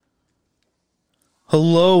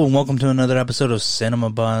Hello and welcome to another episode of Cinema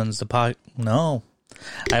Buns. No,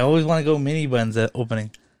 I always want to go mini buns at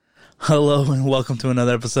opening. Hello and welcome to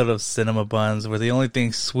another episode of Cinema Buns, where the only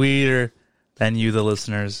thing sweeter than you, the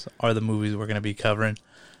listeners, are the movies we're going to be covering.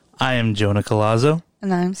 I am Jonah Colazzo.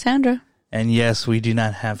 And I'm Sandra. And yes, we do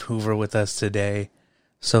not have Hoover with us today.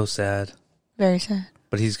 So sad. Very sad.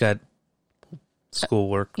 But he's got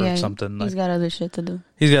schoolwork or something. He's got other shit to do.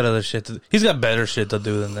 He's got better shit to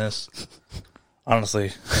do than this.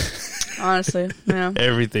 Honestly, yeah.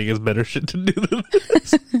 Everything is better shit to do than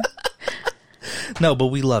this. No, but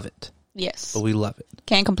we love it. Yes. But we love it.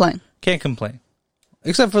 Can't complain. Can't complain.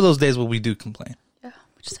 Except for those days where we do complain. Yeah,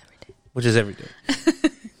 which is every day.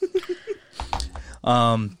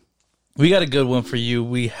 We got a good one for you.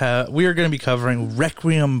 We are going to be covering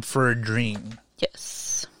Requiem for a Dream.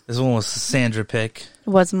 Yes. This one was Sandra pick. It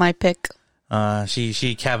was my pick.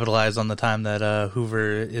 She capitalized on the time that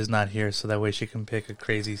Hoover is not here, so that way she can pick a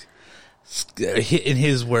crazy, in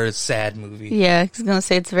his words, sad movie. Yeah, I was gonna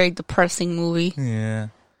say it's a very depressing movie. Yeah.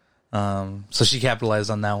 So she capitalized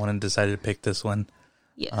on that one and decided to pick this one.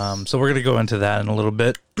 Yes. So we're gonna go into that in a little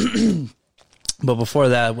bit, but before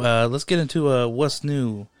that, let's get into what's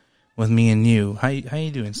new with me and you. How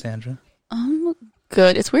you doing, Sandra?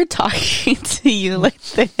 Good. It's weird talking to you like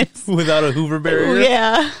this without a Hoover barrier.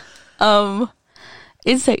 Yeah.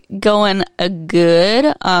 It's going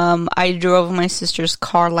good. I drove my sister's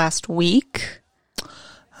car last week.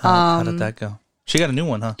 How did that go? She got a new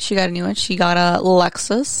one, huh? She got a new one. She got a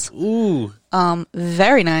Lexus. Ooh.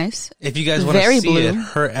 Very nice. If you guys want to see it,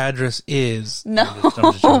 her address is... No,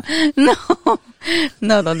 don't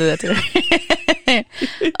do that to her.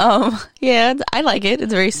 Yeah, I like it.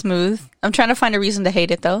 It's very smooth. I'm trying to find a reason to hate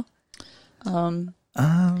it, though. I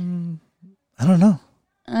don't know.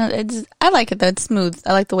 I like it though. It's smooth.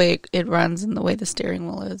 I like the way it runs and the way the steering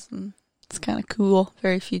wheel is. And it's kind of cool.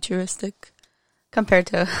 Very futuristic compared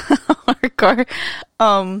to our car.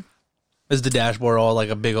 Is the dashboard all like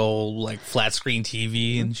a big old like flat screen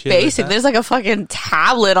TV and shit? Basic. There's like a fucking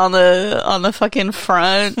tablet on the fucking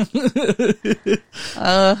front.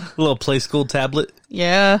 A little play school tablet.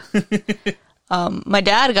 Yeah. My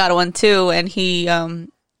dad got one too, and he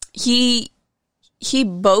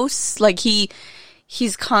boasts like he's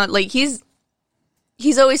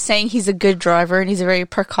always saying he's a good driver and he's a very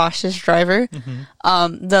precautious driver.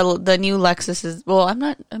 Mm-hmm. The new Lexus is, well,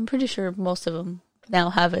 I'm pretty sure most of them now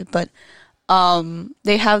have it, but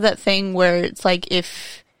they have that thing where it's like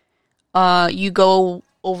if you go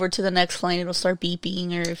over to the next lane, it'll start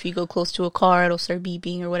beeping, or if you go close to a car, it'll start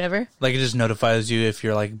beeping or whatever. Like it just notifies you if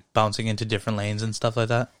you're like bouncing into different lanes and stuff like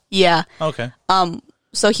that? Yeah. Okay.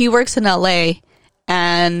 So he works in LA.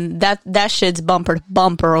 And that shit's bumper to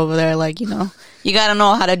bumper over there. Like, you know, you got to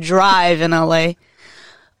know how to drive in LA.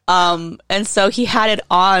 And so he had it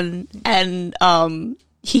on and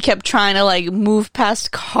he kept trying to like move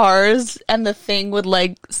past cars and the thing would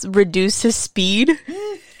like reduce his speed.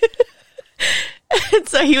 And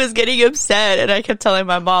so he was getting upset and I kept telling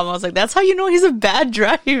my mom, I was like, that's how you know he's a bad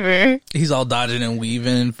driver. He's all dodging and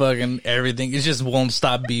weaving and fucking everything. It just won't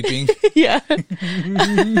stop beeping. Yeah.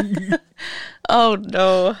 Oh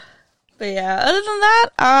no. But yeah, other than that,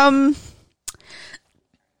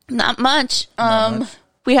 not much.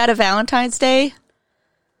 We had a Valentine's Day.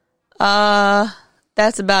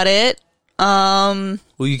 That's about it. Well,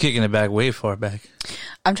 you kicking it back way far back.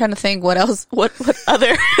 I'm trying to think what else, what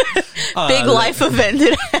other big life event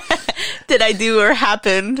did I do or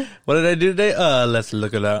happened? What did I do today? Let's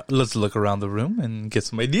look around the room and get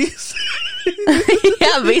some ideas.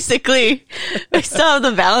 Yeah, basically. I still have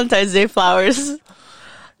the Valentine's Day flowers.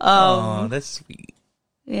 Oh, that's sweet.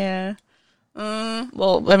 Yeah.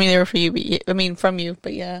 Well, I mean, they were for you, but from you,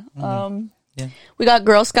 but yeah. Mm-hmm. Yeah. We got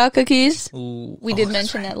Girl Scout cookies. Ooh. We did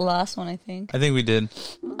mention that last one, I think. I think we did.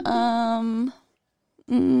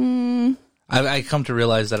 I come to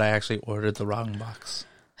realize that I actually ordered the wrong box.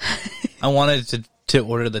 I wanted to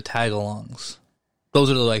order the tag-alongs.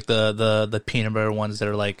 Those are like the peanut butter ones that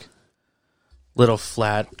are like little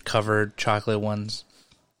flat covered chocolate ones.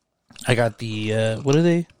 I got the what are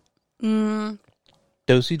they?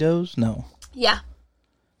 Do-si-dos? No. Yeah.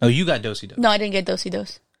 Oh, you got do-si-dos. No, I didn't get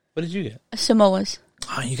do-si-dos. What did you get? Samoas.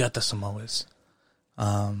 Oh, you got the Samoas.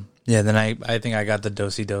 Yeah, then I think I got the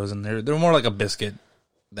do-si-dos, and they're more like a biscuit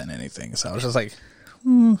than anything. So I was just like,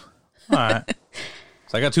 all right.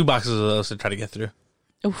 So I got 2 boxes of those to try to get through.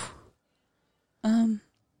 Oof.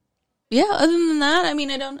 Yeah, other than that, I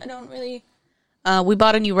mean, I don't really, we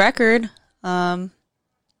bought a new record.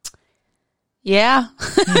 Yeah.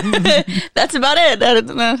 That's about it.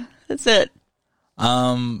 That's it.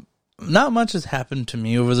 not much has happened to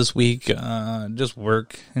me over this week. Just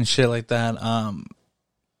work and shit like that.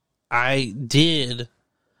 I did,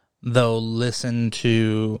 though, listen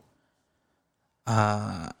to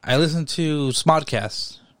Smodcast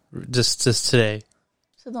just today.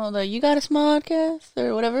 So the You Got a Smodcast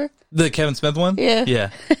or whatever? The Kevin Smith one? Yeah.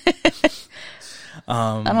 Yeah.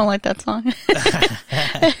 I don't like that song.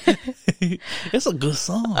 It's a good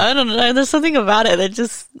song. I don't know. There's something about it that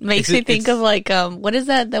just makes me think of like, what is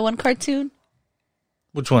that one cartoon?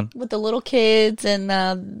 Which one? With the little kids and...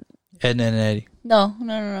 Ed and Eddie. No.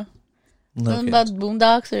 Something about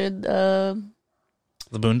Boondocks or...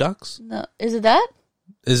 The Boondocks? No. Is it that?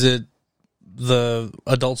 Is it the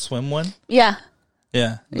Adult Swim one? Yeah.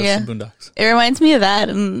 Yeah. That's the Boondocks. It reminds me of that.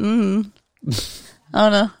 I don't know.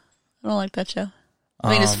 I don't like that show.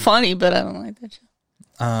 I mean, it's funny, but I don't like that show.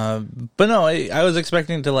 But no, I was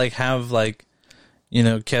expecting to like have like,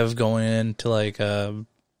 Kev going into like a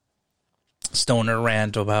stoner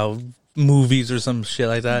rant about movies or some shit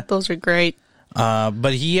like that. Those are great.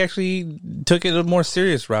 But he actually took it a more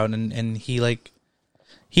serious route, and he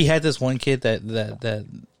had this one kid that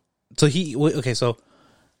so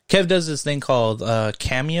Kev does this thing called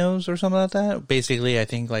cameos or something like that. Basically, I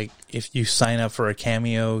think like if you sign up for a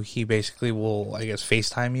cameo, he basically will, I guess,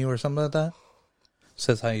 FaceTime you or something like that.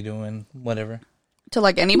 Says how you doing, whatever. To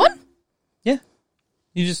like anyone? Yeah.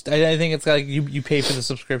 You just, I think it's like you pay for the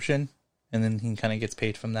subscription, and then he kind of gets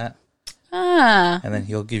paid from that. Ah. And then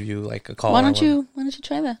he'll give you like a call. Why don't you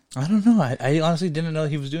try that? I don't know. I honestly didn't know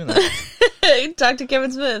he was doing that. Talk to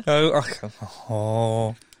Kevin Smith.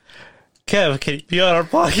 Oh. Kev, can you be on our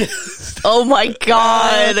podcast? Oh my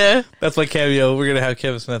God. That's my cameo. We're going to have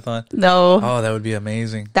Kevin Smith on. No. Oh, that would be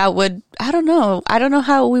amazing. That would, I don't know. I don't know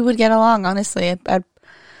how we would get along, honestly.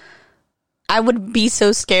 I would be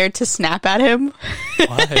so scared to snap at him.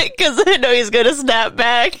 Why? Because I know he's going to snap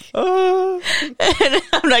back. And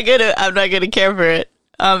I'm not going to care for it.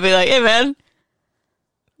 I'll be like, hey man,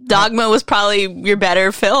 Dogma was probably your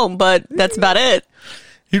better film, but that's about it.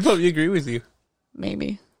 He'd probably agree with you.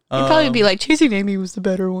 Maybe. He'd probably be like, Chasing Amy was the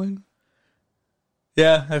better one.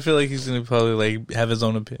 Yeah, I feel like he's going to probably like have his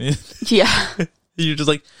own opinion. Yeah. You're just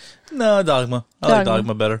like, no, Dogma. I like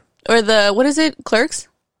Dogma better. Or what is it? Clerks?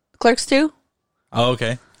 Clerks 2? Oh,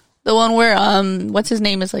 okay. The one where, what's his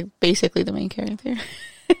name is like basically the main character.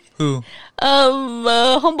 Who?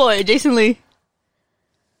 Homeboy, Jason Lee.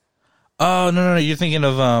 Oh, no. You're thinking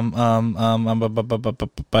of,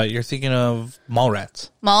 you're thinking of Mallrats.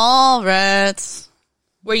 Mallrats.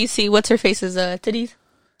 Where you see what's her face's titties?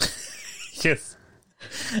 Yes.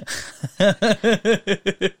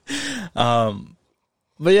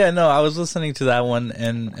 But yeah, no, I was listening to that one,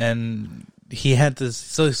 and he had this.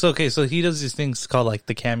 So he does these things called like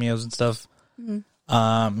the cameos and stuff.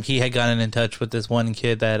 Mm-hmm. He had gotten in touch with this one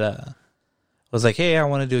kid that was like, "Hey, I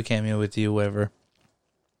want to do a cameo with you, whatever."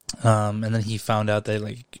 And then he found out that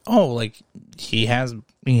like he has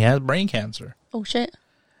brain cancer. Oh shit.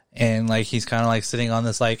 And like he's kind of like sitting on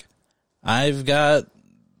this like, I've got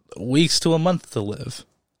weeks to a month to live.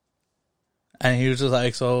 And he was just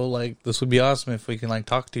like, so like this would be awesome if we can like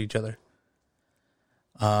talk to each other.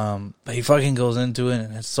 But he fucking goes into it,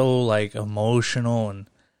 and it's so like emotional, and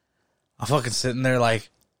I'm fucking sitting there like,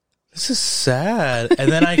 this is sad.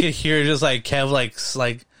 And then I could hear just like Kev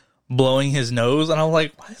like blowing his nose, and I'm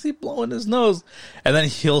like, why is he blowing his nose? And then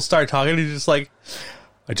he'll start talking, and he's just like,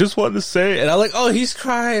 I just wanted to say, and I'm like, oh, he's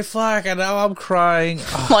crying, fuck, and now I'm crying.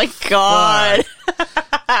 Oh my God.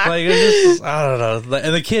 Like, it's just, I don't know.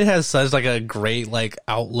 And the kid has such like a great like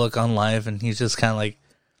outlook on life, and he's just kind of like,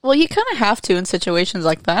 well, you kind of have to in situations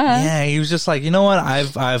like that. Yeah, he was just like, you know what?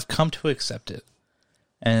 I've come to accept it,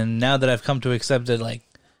 and now that I've come to accept it, like,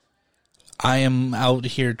 I am out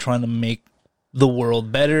here trying to make the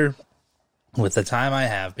world better with the time I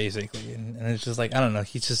have, basically. And it's just like, I don't know.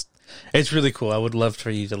 It's really cool. I would love for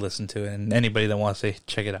you to listen to it, and anybody that wants to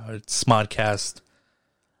check it out. It's Smodcast.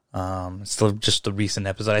 It's just the recent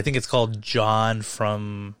episode. I think it's called John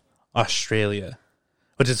from Australia,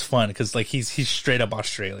 which is fun because like he's straight up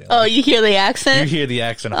Australian. Oh, like, you hear the accent? You hear the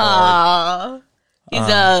accent hard. He's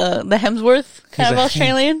the Hemsworth kind of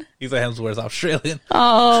Australian. He's a Hemsworth Australian.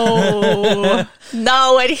 Oh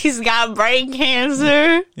no, and he's got brain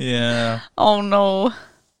cancer. Yeah. Oh no.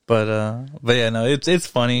 But yeah, no, it's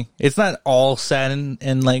funny. It's not all sad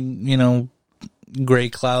and like, gray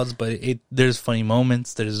clouds, but there's funny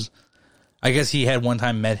moments. I guess he had one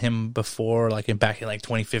time met him before, like back in like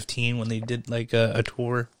 2015 when they did like a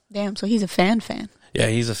tour. Damn, so he's a fan. Yeah,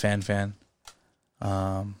 he's a fan.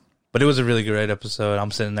 But it was a really great episode.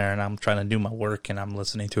 I'm sitting there and I'm trying to do my work and I'm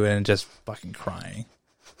listening to it and just fucking crying.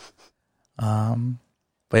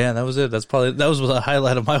 But yeah, that was it. That was the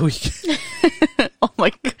highlight of my week. Oh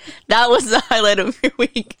my god, that was the highlight of your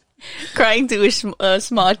week. Crying to a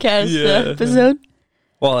Smodcast episode.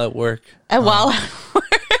 While at work. And while at work.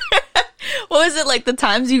 What was it like the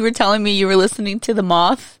times you were telling me you were listening to The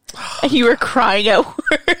Moth and you were crying at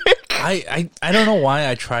work? I don't know why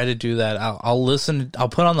I try to do that. I'll listen. I'll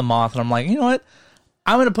put on The Moth and I'm like, you know what?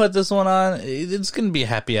 I'm going to put this one on. It's going to be a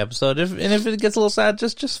happy episode. If it gets a little sad,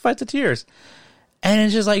 just fight the tears. And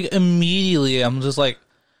it's just like immediately I'm just like,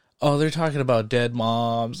 oh, they're talking about dead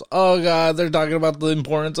moms. Oh God, they're talking about the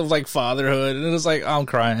importance of like fatherhood. And it's like, I'm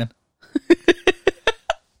crying.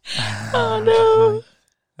 Oh no.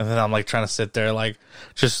 And then I'm like trying to sit there like,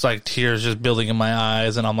 just like tears just building in my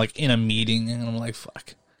eyes. And I'm like in a meeting and I'm like,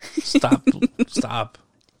 fuck, stop, stop.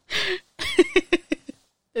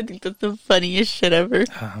 I think that's the funniest shit ever.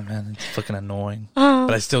 Oh man, it's fucking annoying.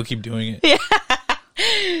 But I still keep doing it. Yeah.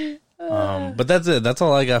 But that's it. That's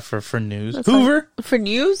all I got for news. That's Hoover? For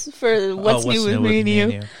news? For what's new with me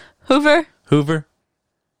and you? Hoover?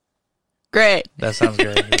 Great. That sounds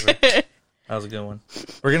great, Hoover. That was a good one.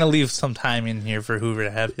 We're going to leave some time in here for Hoover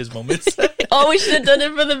to have his moments. Oh, we should have done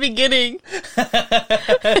it from the beginning.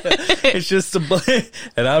 It's just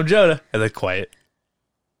and I'm Jonah. And then quiet.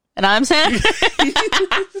 And I'm Sam.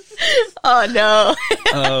 Oh, no.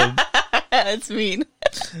 That's mean.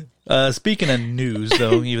 Speaking of news,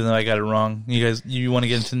 though, even though I got it wrong, you want to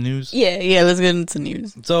get into news? Yeah, let's get into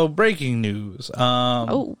news. So, breaking news.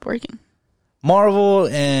 Breaking. Marvel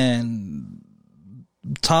and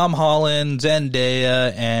Tom Holland,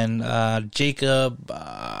 Zendaya, and Jacob,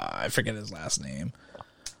 I forget his last name.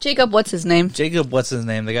 Jacob, what's his name? The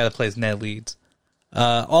guy that plays Ned Leeds.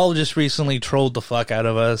 All just recently trolled the fuck out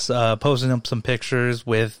of us, posting up some pictures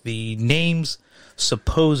with the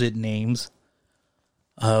supposed names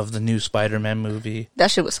of the new Spider-Man movie.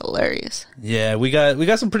 That shit was hilarious. Yeah, we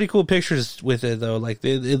got some pretty cool pictures with it though. Like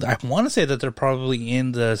I want to say that they're probably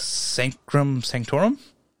in the Sanctum Sanctorum.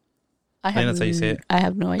 I think that's how you say it. I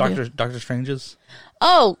have no idea. Doctor Strange's.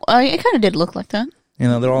 Oh, it kind of did look like that. You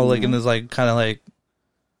know, they're all like in this like kind of like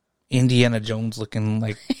Indiana Jones looking,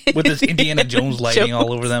 like with this Indiana Jones lighting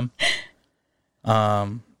all over them.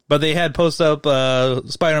 But they had posted up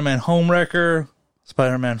Spider-Man Homewrecker,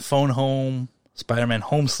 Spider-Man Phone Home, Spider-Man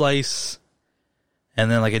Home Slice,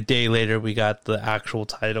 and then like a day later we got the actual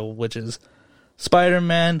title, which is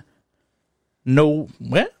Spider-Man No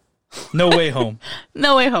Way Home. No Way Home.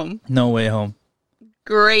 No Way Home.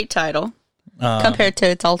 Great title compared to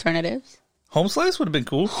its alternatives. Home Slice would have been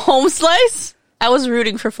cool. Home Slice? I was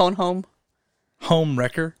rooting for Phone Home. Home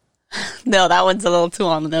Wrecker? No, that one's a little too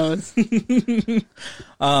on the nose.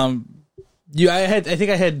 I think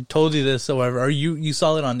I had told you this, however, or you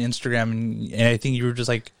saw it on Instagram, and I think you were just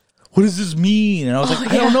like, what does this mean? And I was like,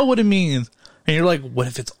 I don't know what it means. And you're like, what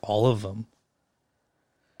if it's all of them?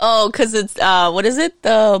 Oh, because it's, what is it?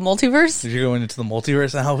 The multiverse? You're going into the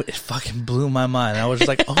multiverse, and it fucking blew my mind. I was just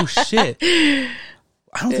like, oh shit.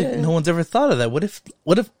 I don't think no one's ever thought of that. What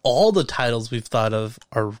if all the titles we've thought of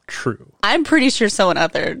are true? I'm pretty sure someone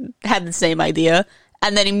out there had the same idea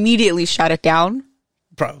and then immediately shot it down.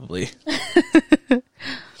 Probably.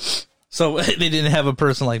 So they didn't have a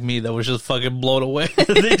person like me that was just fucking blown away.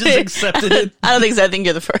 They just accepted it. I don't think so. I think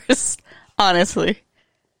you're the first, honestly.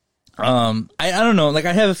 I don't know. Like,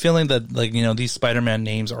 I have a feeling that, like, you know, these Spider-Man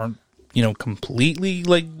names aren't, you know, completely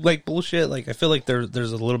like bullshit. Like, I feel like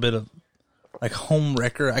there's a little bit of like Home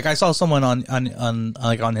Wrecker. Like, I saw someone on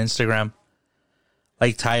Instagram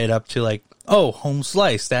like tie it up to like, oh, Home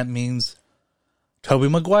Slice. That means Tobey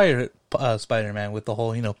Maguire Spider-Man with the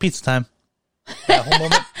whole, you know, pizza time. That whole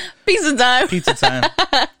moment. Pizza time.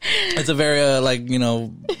 It's a very like, you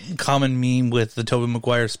know, common meme with the Tobey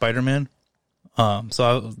Maguire Spider-Man.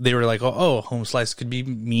 They were like, oh, Home Slice could be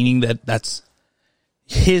meaning that's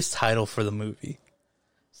his title for the movie.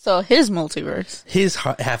 So his multiverse. His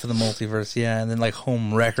half of the multiverse, yeah. And then like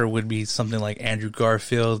Home Wrecker would be something like Andrew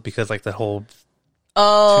Garfield, because like the whole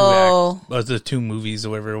the two movies or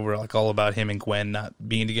whatever were like all about him and Gwen not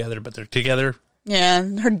being together, but they're together. Yeah,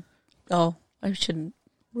 I shouldn't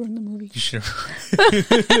ruin the movie. You should.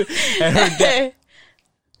 And her dad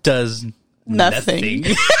does nothing.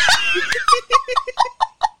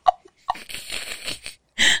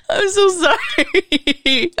 I'm so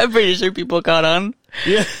sorry. I'm pretty sure people caught on.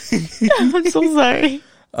 Yeah. I'm so sorry.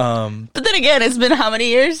 But then again, it's been how many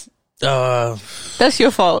years? That's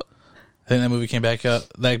your fault. I think that movie came back out.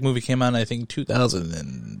 That movie came out, I think,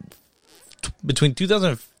 between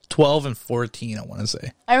 2012 and 14, I want to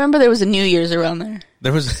say. I remember there was a New Year's around there.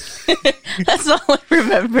 There was... That's all I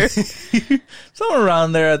remember. Somewhere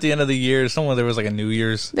around there at the end of the year, there was like a New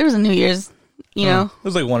Year's. There was a New Year's. You know? It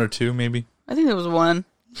was like 1 or 2, maybe. I think there was 1.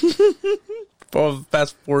 For the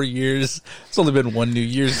past 4 years, it's only been 1 New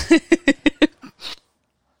Year's.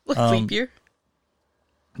 Leap year.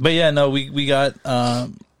 But yeah, no, we got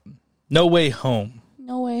No Way Home.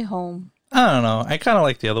 No Way Home. I don't know. I kind of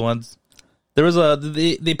like the other ones. There was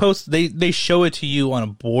they show it to you on a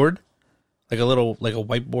board, like a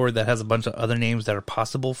whiteboard that has a bunch of other names that are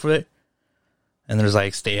possible for it. And there's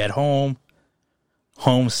like Stay at Home,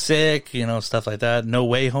 Homesick, you know, stuff like that. No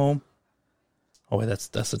Way Home. Oh wait, that's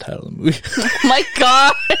the title of the movie. My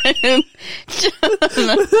God.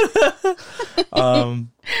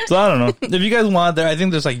 So I don't know. If you guys want there, I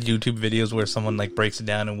think there's like YouTube videos where someone like breaks it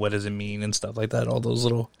down and what does it mean and stuff like that. All those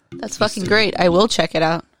little. That's fucking great. I will check it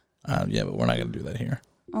out. Yeah, but we're not gonna do that here.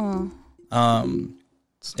 Oh.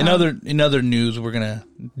 In other news, we're gonna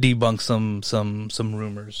debunk some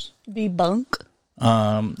rumors. Debunk.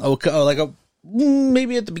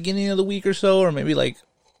 Maybe at the beginning of the week or so, or maybe like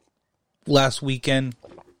last weekend,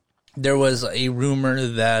 there was a rumor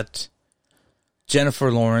that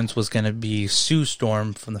Jennifer Lawrence was going to be Sue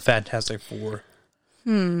Storm from the Fantastic Four.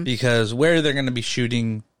 Because where they're going to be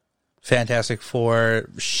shooting Fantastic Four,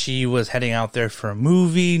 she was heading out there for a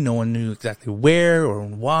movie. No one knew exactly where or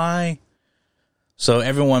why. So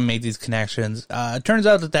everyone made these connections. It turns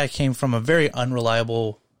out that came from a very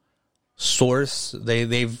unreliable source.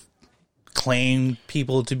 They've claimed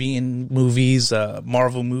people to be in movies,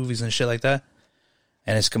 Marvel movies and shit like that,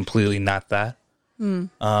 and it's completely not that. They've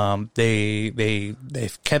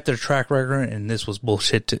kept their track record, and this was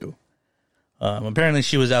bullshit too. Apparently,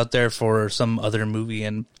 she was out there for some other movie,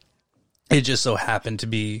 and it just so happened to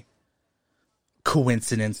be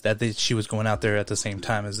coincidence that she was going out there at the same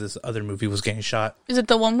time as this other movie was getting shot. Is it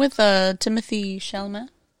the one with Timothy Chalamet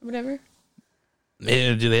or whatever? Are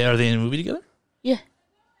they in a movie together? Yeah.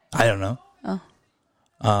 I don't know. Oh.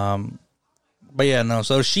 But yeah, no.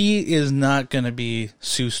 So she is not going to be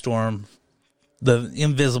Sue Storm, the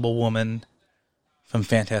Invisible Woman from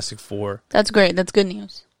Fantastic Four. That's great. That's good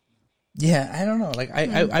news. Yeah, I don't know. Like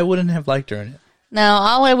I wouldn't have liked her in it. Now,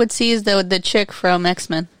 all I would see is the chick from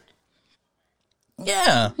X-Men.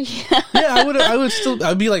 Yeah. Yeah,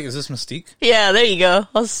 I'd be like, is this Mystique? Yeah, there you go.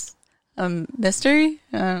 Mystery?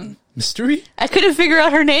 Mystery? I couldn't figure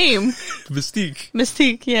out her name. Mystique.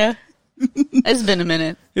 Mystique, yeah. It's been a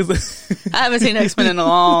minute. I haven't seen X-Men in a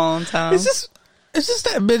long time. Is this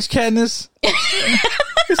that bitch Katniss?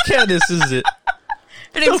 It's Katniss, is it?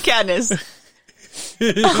 Her name's Katniss.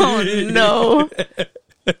 Oh, no.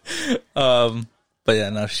 But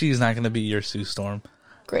yeah, no, she's not going to be your Sue Storm.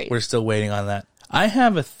 Great. We're still waiting on that. I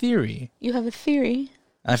have a theory. You have a theory?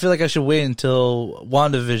 I feel like I should wait until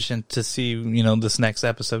WandaVision to see, this next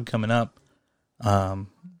episode coming up. To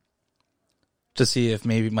see if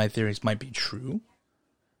maybe my theories might be true.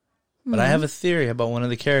 But I have a theory about one of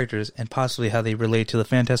the characters and possibly how they relate to the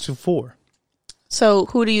Fantastic Four. So,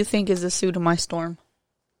 who do you think is the Sue to my storm?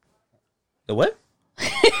 The what?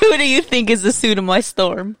 Who do you think is the Sue to my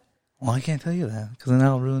storm? Well, I can't tell you that because then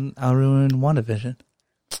I'll ruin WandaVision.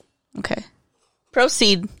 Okay.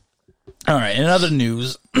 Proceed. All right. In other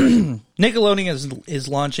news, Nickelodeon is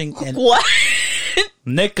launching what?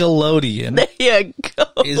 Nickelodeon There you go.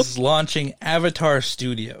 is launching Avatar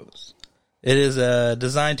Studios. It is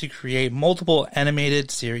designed to create multiple animated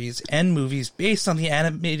series and movies based on the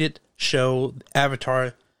animated show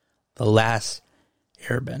Avatar: The Last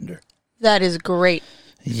Airbender. That is great.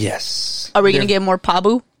 Yes. Are we going to get more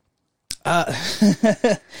Pabu?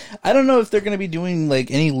 I don't know if they're going to be doing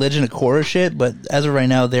like any Legend of Korra shit, but as of right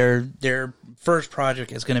now, their first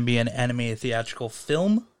project is going to be an animated theatrical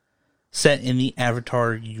film set in the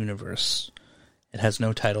Avatar universe. It has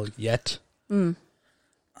no title yet. I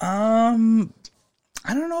don't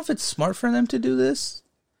know if it's smart for them to do this.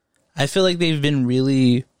 I feel like they've been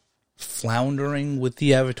really floundering with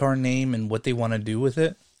the Avatar name and what they want to do with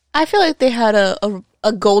it. I feel like they had a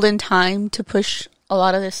golden time to push a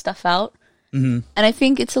lot of this stuff out. Mm-hmm. And I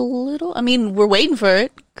think it's a little... I mean, we're waiting for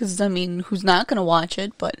it, because, I mean, who's not going to watch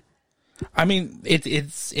it, but... I mean,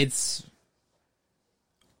 it's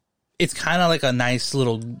kind of like a nice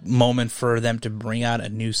little moment for them to bring out a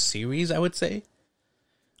new series, I would say.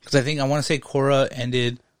 Because I want to say Korra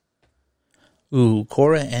ended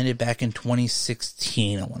back in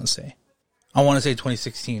 2016, I want to say.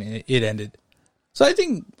 2016, it ended. So I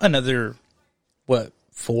think another,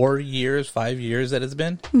 5 years that it's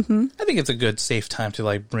been? Mm-hmm. I think it's a good, safe time to,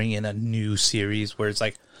 like, bring in a new series where it's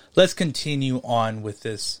like, let's continue on with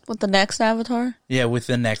this. With the next Avatar? Yeah, with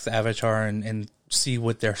the next Avatar and see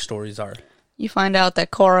what their stories are. You find out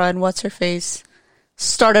that Korra and What's-Her-Face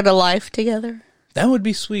started a life together. That would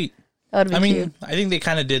be sweet. That would be cute. I think they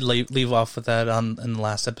kind of did leave off with that in the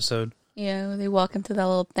last episode. Yeah, they walk into that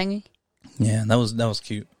little thingy. Yeah, that was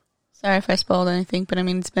cute. Sorry if I spoiled anything, but I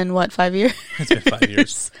mean, it's been, what, 5 years? It's been 5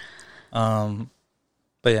 years. But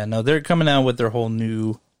yeah, no, they're coming out with their whole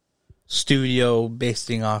new studio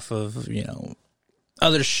basing off of,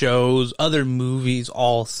 other shows, other movies,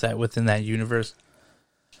 all set within that universe.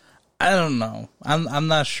 I don't know. I'm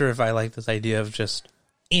not sure if I like this idea of just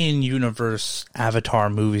in-universe Avatar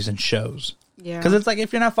movies and shows. Yeah. Because it's like,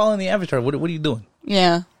 if you're not following the Avatar, what are you doing?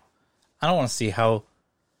 Yeah. I don't want to see how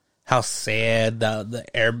sad the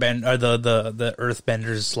airbend or the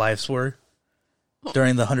earthbenders' lives were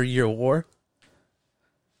during the 100-Year War.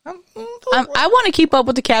 I want to keep up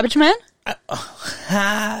with the Cabbage Man.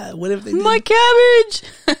 What if they did? My cabbage!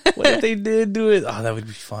 What if they did do it? Oh, that would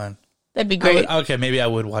be fun. That'd be great. Maybe I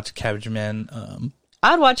would watch Cabbage Man.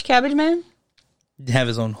 I'd watch Cabbage Man. Have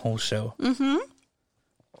his own whole show. Mm-hmm.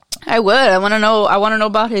 I would. I want to know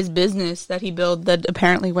about his business that he built that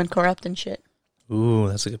apparently went corrupt and shit. Ooh,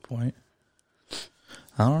 that's a good point.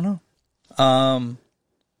 I don't know.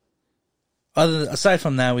 Aside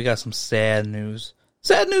from that, we got some sad news.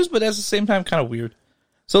 Sad news, but at the same time, kind of weird.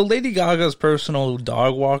 So Lady Gaga's personal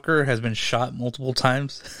dog walker has been shot multiple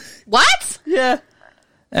times. What? Yeah.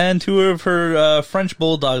 And 2 of her French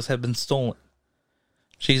bulldogs have been stolen.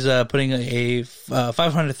 She's putting a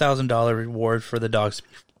 $500,000 reward for the dogs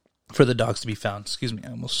to be found. Excuse me,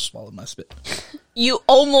 I almost swallowed my spit. You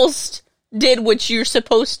almost did what you're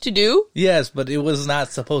supposed to do? Yes, but it was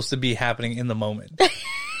not supposed to be happening in the moment.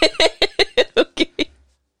 Okay.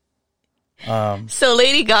 So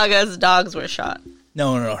Lady Gaga's dogs were shot.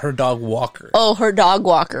 No, her dog walker. Oh, her dog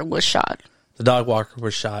walker was shot. The dog walker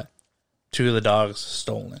was shot. 2 of the dogs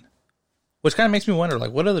stolen. Which kind of makes me wonder,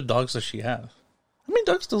 like, what other dogs does she have? How many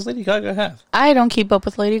dogs does Lady Gaga have? I don't keep up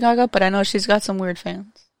with Lady Gaga, but I know she's got some weird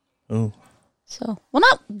fans. Ooh. So, well,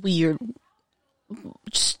 not weird.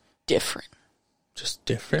 Just different. Just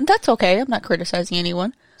different? That's okay. I'm not criticizing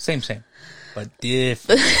anyone. Same. But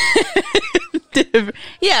different. Different.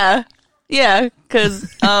 Yeah. Yeah,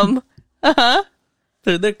 because, uh-huh.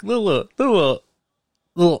 They're little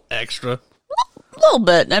extra. A little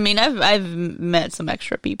bit. I mean, I've met some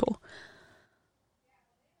extra people.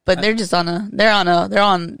 But they're just on a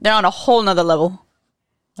whole nother level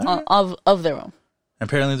of their own.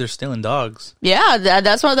 Apparently they're stealing dogs. Yeah,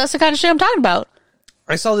 that's the kind of shit I'm talking about.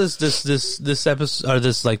 I saw this episode or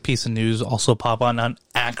this like piece of news also pop on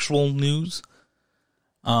actual news.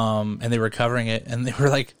 And they were covering it and they were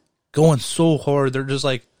like going so hard. They're just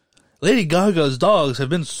like, Lady Gaga's dogs have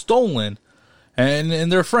been stolen.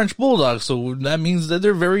 And they're French bulldogs, so that means that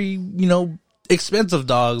they're very, expensive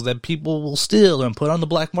dogs that people will steal and put on the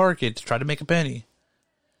black market to try to make a penny.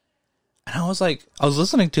 And I was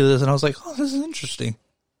listening to this and I was like, oh, this is interesting.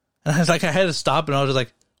 And I was like, I had to stop and I was just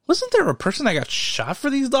like, wasn't there a person that got shot for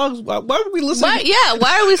these dogs? Why are we listening?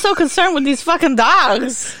 Why are we so concerned with these fucking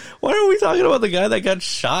dogs? Why are we talking about the guy that got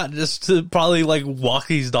shot just to probably like walk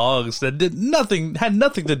these dogs that had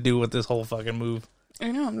nothing to do with this whole fucking move?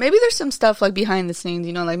 I know. Maybe there's some stuff like behind the scenes,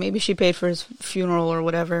 like maybe she paid for his funeral or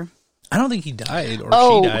whatever. I don't think he died or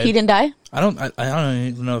she died. He didn't die? I don't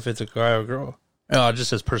even know if it's a guy or a girl. Oh, it just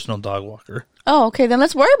says personal dog walker. Oh, okay. Then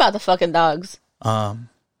let's worry about the fucking dogs. They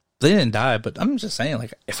didn't die, but I'm just saying,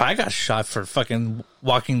 like, if I got shot for fucking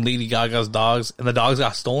walking Lady Gaga's dogs and the dogs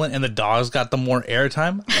got stolen and the dogs got the more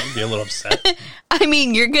airtime, I'd be a little upset. I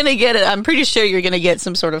mean, you're going to get it. I'm pretty sure you're going to get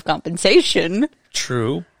some sort of compensation.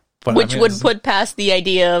 True. But which would put past the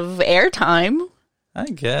idea of airtime. I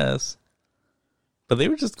guess. But they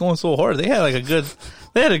were just going so hard. They had a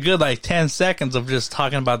good like 10 seconds of just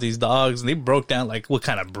talking about these dogs, and they broke down like what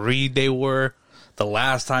kind of breed they were. The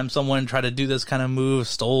last time someone tried to do this kind of move,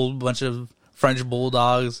 stole a bunch of French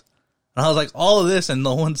bulldogs. And I was like, all of this, and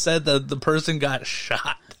no one said that the person got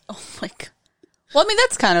shot. Oh my God. Well, I mean,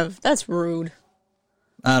 that's rude.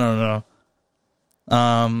 I don't know.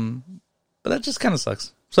 But that just kind of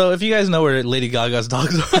sucks. So if you guys know where Lady Gaga's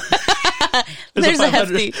dogs are, there's a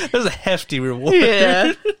hefty reward.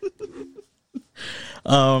 Yeah.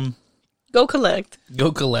 Go collect.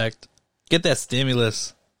 Get that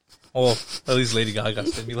stimulus. Oh, at least Lady Gaga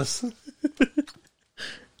stimulus.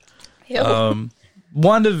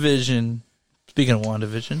 WandaVision. Speaking of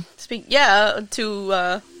WandaVision.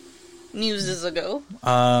 2 newses ago.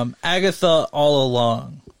 Agatha All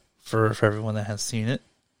Along, for everyone that has seen it.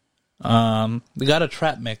 We got a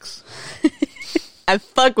trap mix. I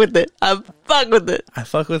fuck with it. I fuck with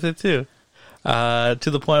it too. To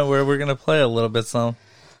the point where we're gonna play a little bit some.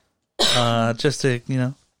 Just to,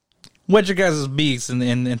 wet your guys' beaks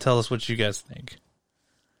and tell us what you guys think.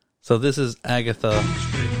 So this is Agatha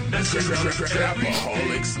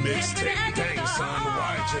Trapaholics mixtape. Dang, son,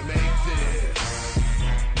 why'd you make this?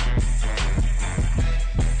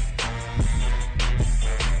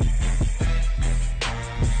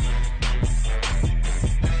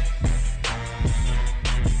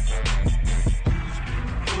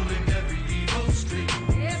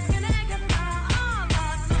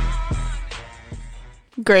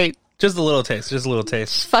 Great. Just a little taste. Just a little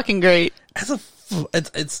taste. Fucking great.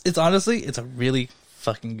 It's honestly, it's a really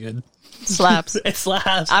fucking good. Slaps. It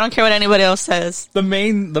slaps. I don't care what anybody else says. The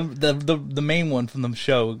main one from the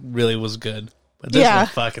show really was good, but this one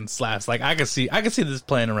fucking slaps. Like I can see this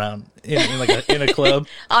playing around in a club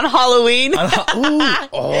On Halloween.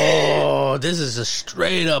 Oh, this is a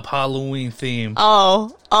straight up Halloween theme. I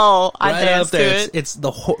Right danced up there. to it. It's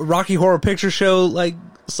the Rocky Horror Picture Show like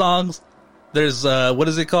songs. There's what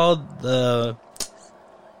is it called? The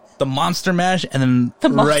Monster Mash, and then The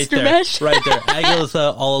right Monster there, Mash? right there,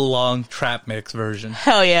 Aguilera All Along Trap Mix version.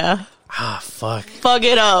 Hell yeah. Fuck Fuck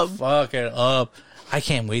it up. it up. I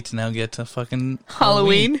can't wait to now get to fucking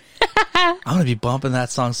Halloween. I'm gonna be bumping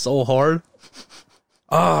that song so hard.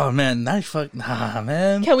 Oh man,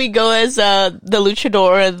 man. Can we go as the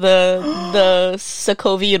luchador and the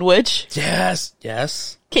Sokovian witch? Yes.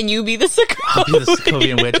 Can you be the Sokovian I'll be the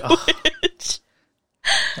Sokovian witch. Oh, witch?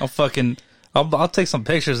 I'll take some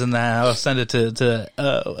pictures in that. I'll send it to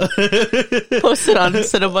Post it on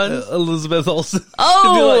Cinnabon. Elizabeth Olsen.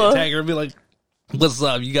 Oh! Tag her and be like, "What's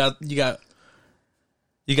up? You got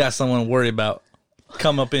someone to worry about.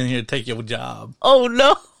 Come up in here and take your job." Oh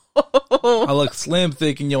no. I look slim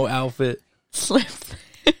thick in your outfit. Slim.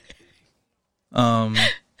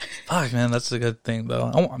 Fuck man, that's a good thing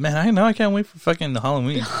though. Oh man, I can't wait for fucking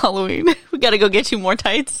Halloween. Halloween. We gotta go get you more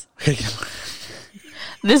tights.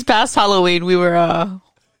 This past Halloween, we were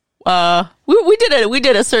we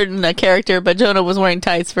did a certain character, but Jonah was wearing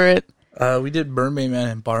tights for it. We did Mermaid Man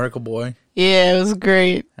and Barnacle Boy, Yeah, it was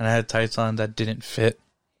great. and I had tights on that didn't fit.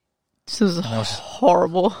 This was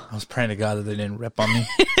horrible. I was praying to God that they didn't rip on me.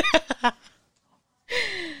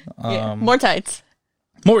 Yeah, more tights.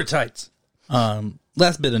 More tights.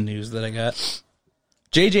 Last bit of news that I got.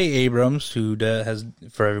 J.J. Abrams, who has,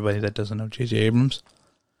 for everybody that doesn't know J.J. Abrams,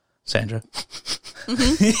 Sandra.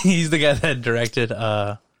 He's the guy that directed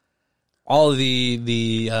all of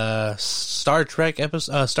the Star Trek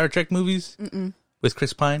Star Trek movies with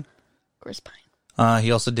Chris Pine. Chris Pine.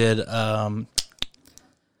 He also did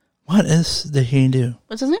what else did he do?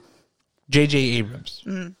 What's his name? J.J. Abrams.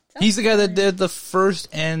 He's the guy that did the first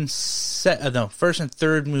and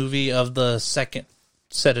third movie of the second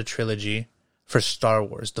set of trilogy for Star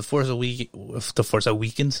Wars. The Force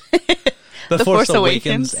Awakens. The Force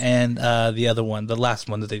Awakens and the other one, the last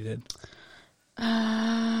one that they did.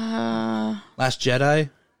 Last Jedi.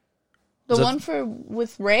 The one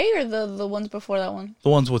with Rey, or the ones before that one? The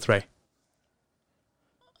ones with Rey.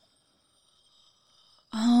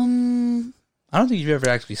 I don't think you've ever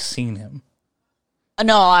actually seen him.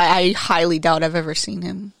 No, I highly doubt I've ever seen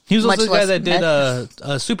him. He was also the guy that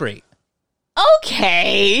did Super 8.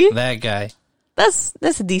 Okay. That guy. That's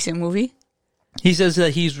a decent movie. He says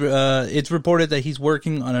that it's reported that he's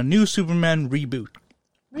working on a new Superman reboot.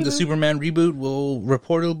 The Superman reboot will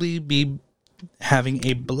reportedly be having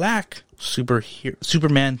a black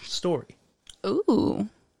Superman story. Ooh.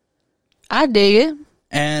 I dig it.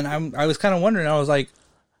 And I was kind of wondering, I was like,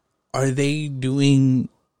 are they doing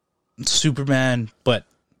Superman, but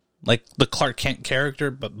like the Clark Kent character,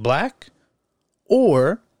 but black?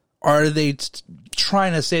 Or are they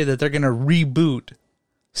trying to say that they're going to reboot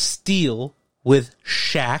Steel with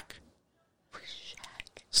Shaq?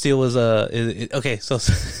 Steel was okay, so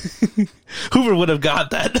Hoover would have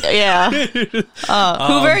got that. Yeah.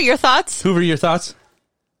 Hoover, your thoughts? Hoover, your thoughts?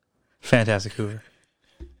 Fantastic, Hoover.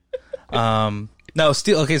 No,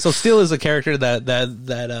 Steel. Okay, so Steel is a character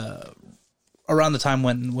that around the time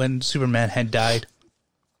when Superman had died,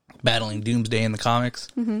 battling Doomsday in the comics,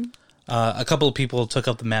 a couple of people took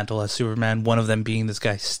up the mantle as Superman. One of them being this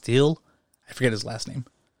guy Steel. I forget his last name.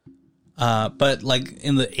 But like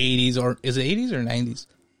in the 80s, or is it 80s or 90s?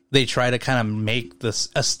 They try to kind of make this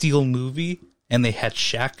a Steel movie, and they had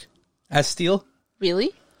Shaq as Steel.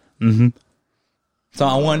 Really? Mm-hmm. So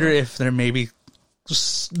I wonder if they're maybe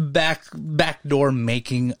backdoor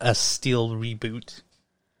making a Steel reboot,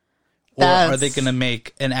 or are they going to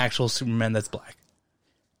make an actual Superman that's black?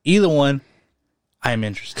 Either one, I'm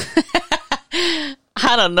interested.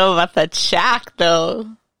 I don't know about that Shaq though.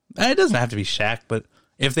 It doesn't have to be Shaq, but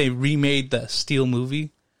if they remade the Steel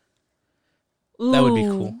movie, that would be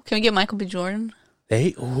cool. Can we get Michael B. Jordan?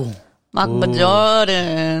 Michael B.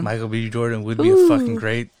 Jordan. Michael B. Jordan would be a fucking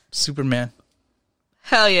great Superman.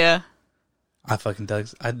 Hell yeah. I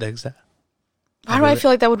digs that. Why do I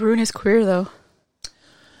feel like that would ruin his career, though?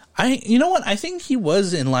 You know what? I think he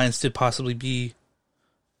was in lines to possibly be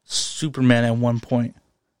Superman at one point.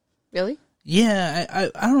 Really? Yeah,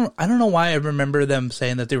 I don't know why I remember them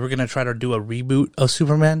saying that they were going to try to do a reboot of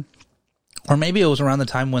Superman, or maybe it was around the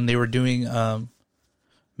time when they were doing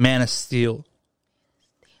Man of Steel.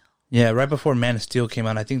 Yeah, right before Man of Steel came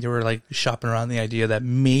out, I think they were like shopping around the idea that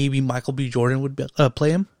maybe Michael B. Jordan would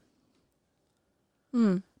play him.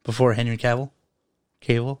 Before Henry Cavill.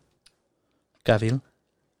 Cavill.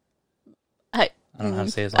 I don't know how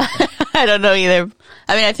to say his last name. I don't know either.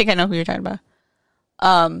 I mean, I think I know who you're talking about.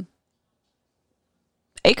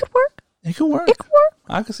 It could work. It could work. It could work.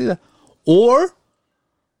 I could see that. Or,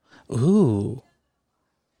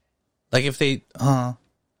 like if they, I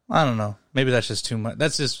don't know. Maybe that's just too much.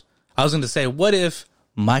 I was going to say, what if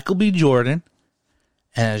Michael B. Jordan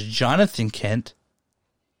and as Jonathan Kent,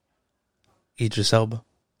 Idris Elba?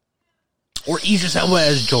 Or Idris Elba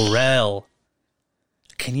as Jor-El.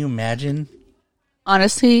 Can you imagine?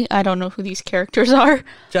 Honestly, I don't know who these characters are.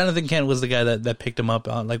 Jonathan Kent was the guy that picked him up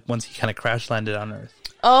on, like, once he kind of crash landed on Earth.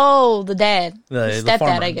 Oh, the dad. The stepdad,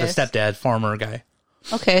 farmer, I guess. The stepdad, farmer guy.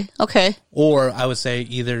 Okay. Or I would say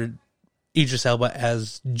either Idris Elba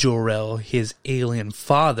as Jor-El, his alien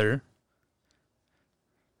father.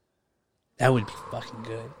 That would be fucking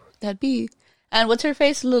good. That'd be. And what's her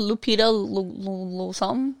face? Lupita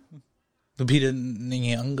something? Lupita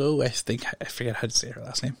Nyong'o, I forget how to say her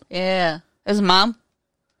last name. Yeah. As mom?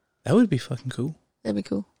 That would be fucking cool. That'd be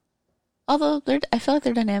cool. Although, I feel like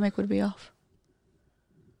their dynamic would be off.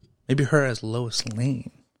 Maybe her as Lois Lane.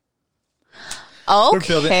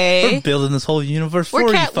 Okay. We're building this whole universe for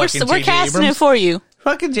you, fucking we're J.J. casting Abrams. it for you.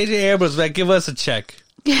 Fucking J.J. Abrams, man, give us a check.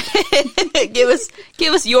 give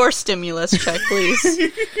us your stimulus check,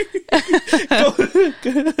 please.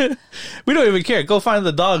 We don't even care. Go find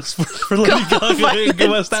the dogs for Lady Gaga and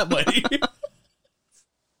give us that money.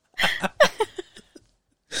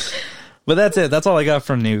 But that's it. That's all I got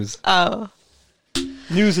from news. Oh.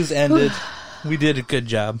 News has ended. We did a good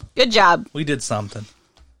job. Good job. We did something.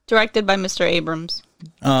 Directed by Mr. Abrams.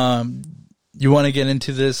 You want to get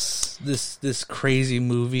into this crazy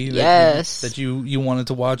movie that you wanted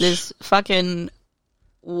to watch? This fucking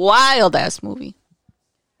wild ass movie.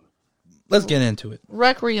 Let's get into it.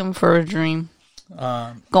 Requiem for a Dream.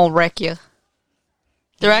 Gonna wreck you.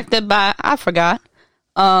 Directed by I forgot.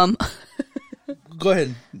 Go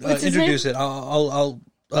ahead. Introduce it. I'll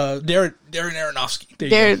Darren Aronofsky.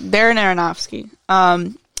 Darren Aronofsky.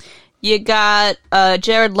 You got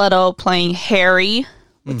Jared Leto playing Harry.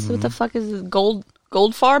 What the fuck is this?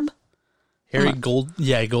 Goldfarb? Harry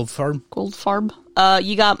Goldfarb. Goldfarb.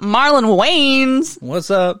 You got Marlon Wayans.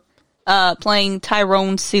 What's up? Playing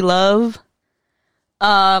Tyrone C. Love.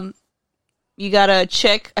 You got a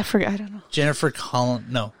chick. I forgot. I don't know. Jennifer Colony.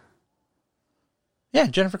 No. Yeah,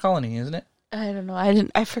 Jennifer Colony, isn't it? I don't know.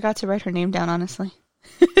 I forgot to write her name down, honestly.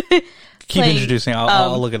 Keep introducing.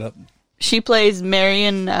 I'll look it up. She plays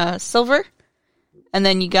Marion Silver. And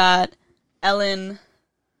then you got Ellen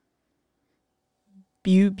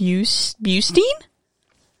Bustine?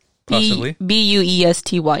 Possibly.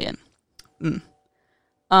 Buestyn.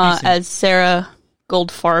 As Sarah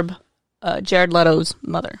Goldfarb, Jared Leto's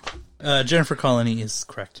mother. Jennifer Colony is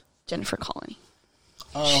correct. Jennifer Colony.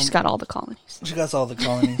 She's got all the colonies. She got all the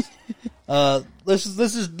colonies. Let's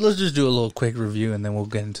just do a little quick review and then we'll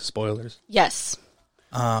get into spoilers. Yes.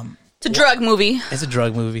 It's a drug movie. It's a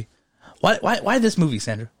drug movie. Why this movie,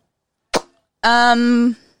 Sandra?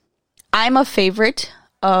 I'm a favorite.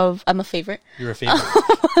 You're a favorite.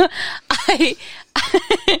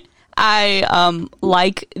 I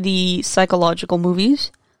like the psychological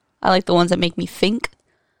movies. I like the ones that make me think.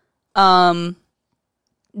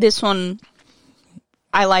 This one,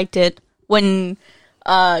 I liked it. When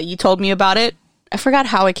you told me about it, I forgot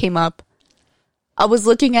how it came up. I was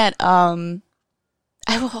looking at, what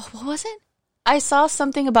was it? I saw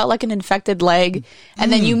something about like an infected leg,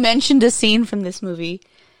 and then you mentioned a scene from this movie.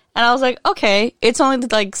 And I was like, okay, it's only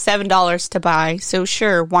like $7 to buy, so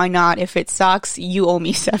sure, why not? If it sucks, you owe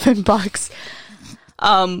me $7.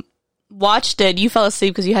 Watched it. You fell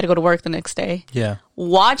asleep because you had to go to work the next day. Yeah.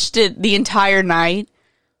 Watched it the entire night.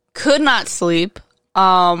 Could not sleep.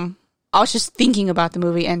 I was just thinking about the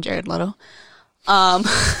movie and Jared Leto.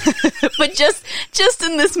 But just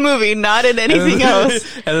in this movie, not in anything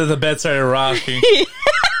else. And then the bed started rocking.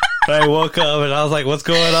 I woke up and I was like, what's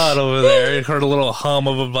going on over there? I heard a little hum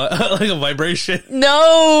of like a vibration.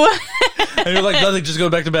 No. And you're like, nothing, just go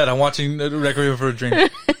back to bed. I'm watching Requiem for a Dream.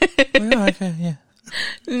 Oh, okay, yeah.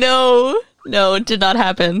 No, it did not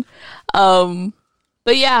happen.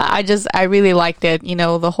 But yeah, I really liked it. You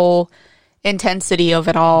know, the whole intensity of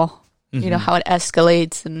it all. You know, how it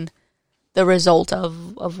escalates and the result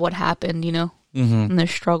of what happened, you know, and their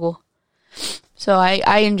struggle. So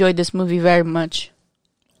I enjoyed this movie very much.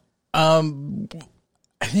 I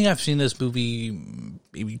think I've seen this movie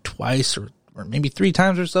maybe twice or maybe 3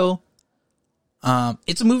 times or so.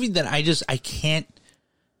 It's a movie that I can't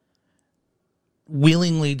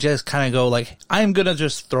willingly just kind of go like, I'm going to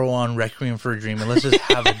just throw on Requiem for a Dream and let's just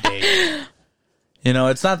have a day. You know,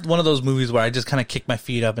 it's not one of those movies where I just kind of kick my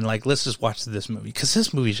feet up and like, let's just watch this movie. Because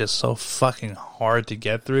this movie is just so fucking hard to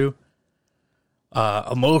get through.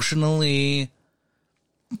 Emotionally,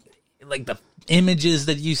 like the images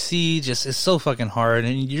that you see just is so fucking hard.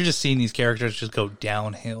 And you're just seeing these characters just go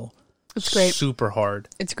downhill. It's great. Super hard.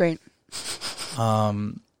 It's great.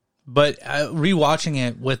 But rewatching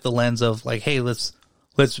it with the lens of like, hey, let's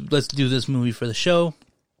do this movie for the show.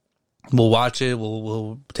 We'll watch it.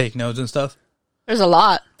 We'll take notes and stuff. There's a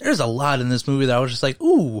lot. There's a lot in this movie that I was just like,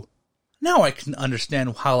 ooh, now I can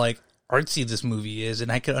understand how like artsy this movie is,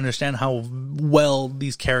 and I can understand how well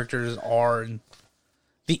these characters are, and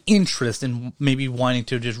the interest in maybe wanting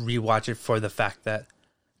to just rewatch it for the fact that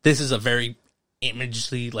this is a very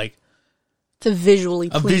imagely like it's a visually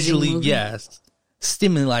pleasing movie. Yes,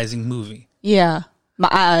 stimulating movie. Yeah, my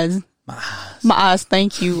eyes. My eyes.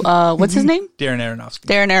 Thank you. What's his name? Darren Aronofsky.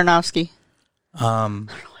 Darren Aronofsky. I don't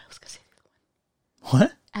know what I was gonna say.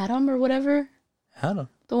 What? Adam or whatever. Adam.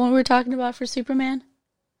 The one we were talking about for Superman.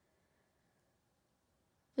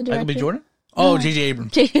 The director. Michael B. Jordan. Oh, J.J.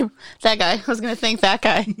 Abrams. That guy. I was gonna think that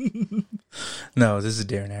guy. No, this is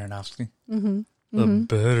Darren Aronofsky. The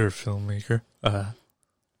better filmmaker.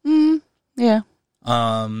 Yeah.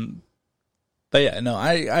 But yeah, no,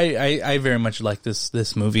 I very much like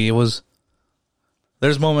this movie.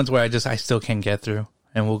 There's moments where I still can't get through,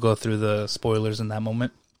 and we'll go through the spoilers in that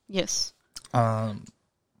moment. Yes.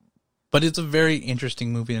 But it's a very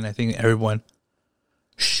interesting movie, and I think everyone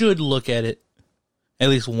should look at it at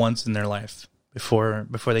least once in their life before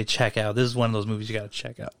they check out. This is one of those movies you got to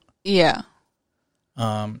check out. Yeah.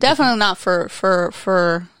 Definitely not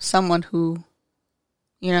for someone who,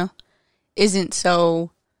 you know, isn't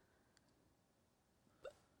so.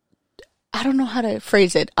 I don't know how to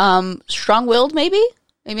phrase it. Strong-willed, maybe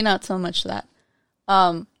not so much that.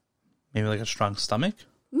 Maybe like a strong stomach.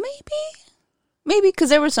 Maybe because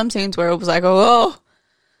there were some scenes where it was like, oh,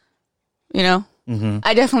 you know.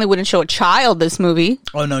 I definitely wouldn't show a child this movie.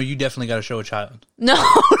 Oh no, you definitely got to show a child. No,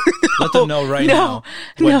 let them know now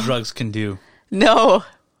what drugs can do. No.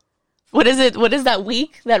 What is it? What is that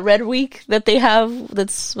week? That red week that they have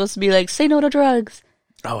that's supposed to be like, say no to drugs.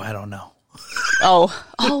 Oh, I don't know. Oh,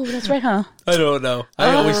 that's right, huh? I don't know.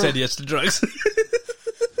 I always said yes to drugs.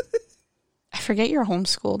 I forget you're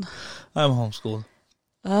homeschooled. I'm homeschooled.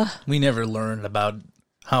 We never learned about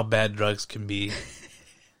how bad drugs can be.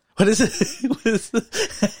 What is it?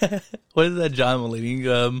 What is that John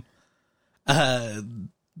Mulaney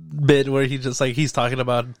bit where he's talking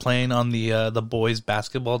about playing on the boys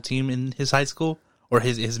basketball team in his high school or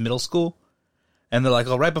his middle school, and they're like,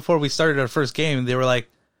 oh, right before we started our first game, they were like,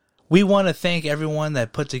 we want to thank everyone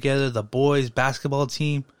that put together the boys basketball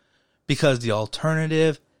team because the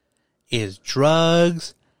alternative is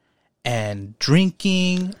drugs and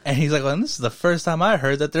drinking. And he's like, well, this is the first time I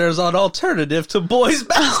heard that there's an alternative to boys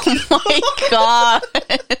basketball. Oh my God.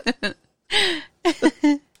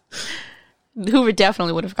 Hoover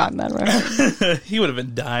definitely would have gotten that right. He would have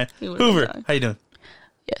been dying. Hoover, how you doing?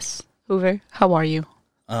 Yes. Hoover, how are you?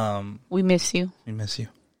 We miss you. We miss you.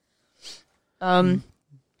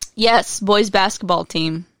 Yes, boys basketball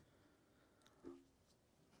team.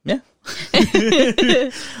 Yeah.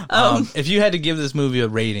 If you had to give this movie a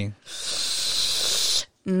rating,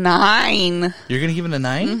 9. You're gonna give it a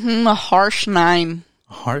 9? A harsh 9.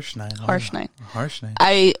 A harsh 9. Harsh 9. A harsh 9.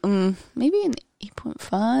 I maybe an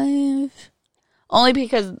 8.5. Only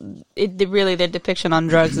because really their depiction on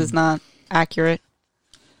drugs is not accurate.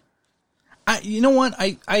 You know what?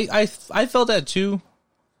 I felt that too,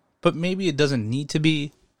 but maybe it doesn't need to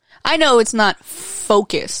be. I know it's not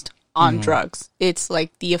focused on drugs. It's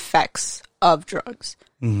like the effects of drugs.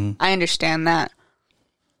 I understand that.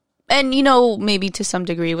 And, you know, maybe to some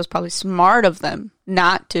degree it was probably smart of them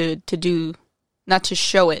not to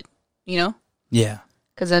show it, you know? Yeah.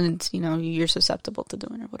 Because then it's, you know, you're susceptible to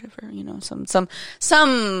doing or whatever, you know, some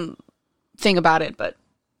thing about it. But,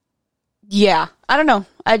 yeah, I don't know.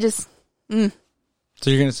 I just... So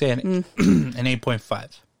you're going to say an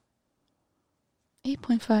 8.5.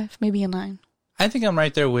 8.5, maybe a 9. I think I'm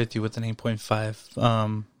right there with you with an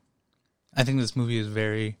 8.5. I think this movie is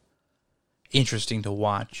very interesting to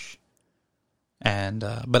watch. And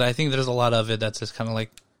but I think there's a lot of it that's just kind of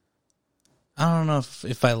like, I don't know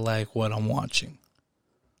if I like what I'm watching.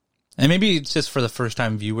 And maybe it's just for the first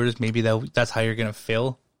time viewers, maybe that's how you're gonna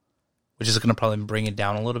feel, which is gonna probably bring it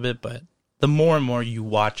down a little bit. But the more and more you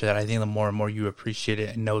watch it, I think the more and more you appreciate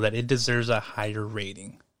it and know that it deserves a higher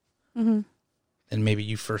rating than maybe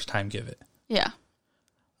you first time give it. Yeah.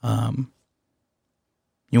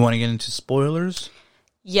 You want to get into spoilers?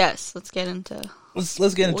 Yes, let's get into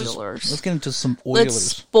Let's get into spoilers. let's get into some Let's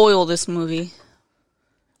spoilers. spoil this movie.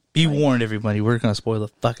 Be warned, everybody. We're gonna spoil the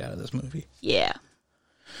fuck out of this movie. Yeah.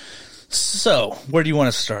 So, where do you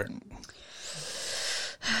want to start?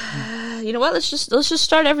 You know what? Let's just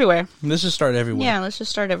start everywhere. Let's just start everywhere. Yeah, let's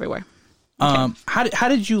just start everywhere. How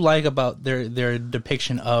did you like about their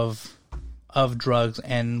depiction of drugs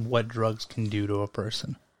and what drugs can do to a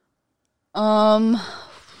person? You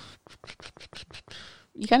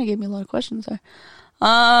kind of gave me a lot of questions there.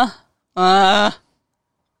 Well,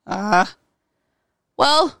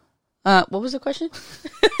 what was the question?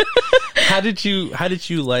 How did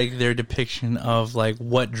you like their depiction of like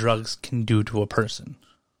what drugs can do to a person?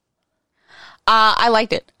 I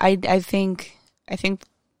liked it. I think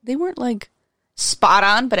they weren't like spot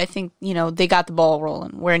on, but I think, you know, they got the ball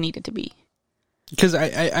rolling where it needed to be. Because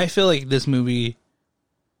I feel like this movie,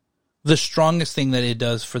 the strongest thing that it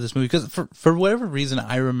does for this movie, because for whatever reason,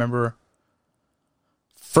 I remember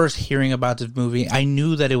first hearing about this movie, I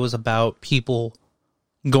knew that it was about people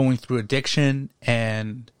going through addiction,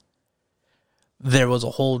 and there was a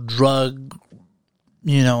whole drug,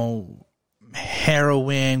 you know,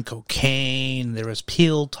 heroin, cocaine, there was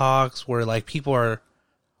pill talks where like people are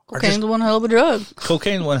Cocaine's one hell of a drug.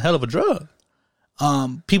 Cocaine's one hell of a drug.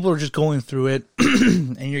 People are just going through it,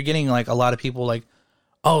 and you're getting like a lot of people like,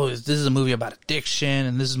 oh, this is a movie about addiction,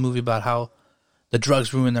 and this is a movie about how the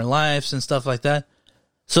drugs ruin their lives and stuff like that.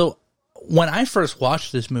 So when I first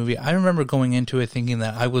watched this movie, I remember going into it thinking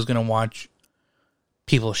that I was going to watch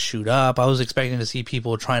people shoot up. I was expecting to see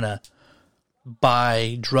people trying to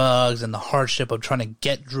buy drugs and the hardship of trying to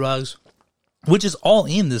get drugs, which is all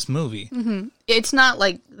in this movie. Mm-hmm. It's not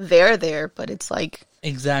like they're there, but it's like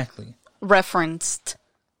Exactly. referenced,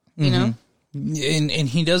 you know? And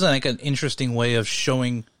he does like an interesting way of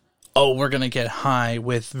showing, oh, we're going to get high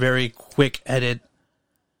with very quick edit.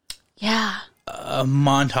 Yeah. A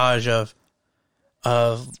montage of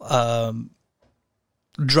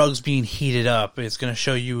drugs being heated up. It's going to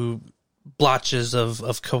show you blotches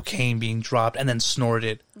of cocaine being dropped and then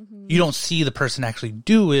snorted. You don't see the person actually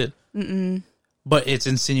do it, but it's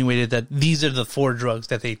insinuated that these are the 4 drugs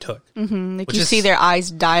that they took. Like you see their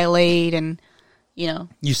eyes dilate and, you know.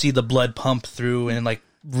 You see the blood pump through and like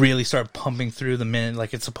really start pumping through the minute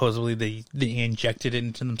like it's supposedly they injected it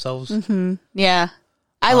into themselves. Yeah.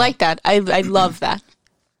 I like that. I love that.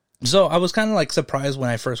 So I was kind of like surprised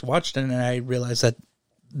when I first watched it, and I realized that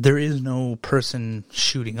there is no person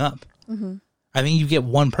shooting up. I think you get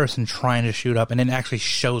one person trying to shoot up, and it actually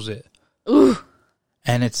shows it. Ooh.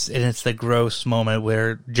 And it's the gross moment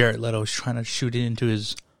where Jared Leto is trying to shoot it into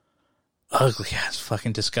his ugly ass,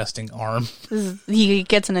 fucking disgusting arm. He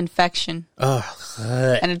gets an infection. Ugh.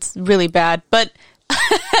 And it's really bad. But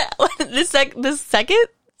this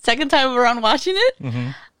second time around watching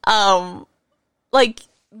it, like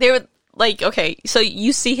they were like, okay, so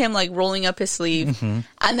you see him like rolling up his sleeve,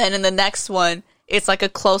 and then in the next one, it's like a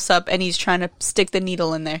close up, and he's trying to stick the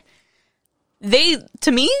needle in there.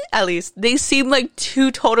 To me at least, they seem like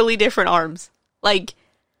 2 totally different arms. Like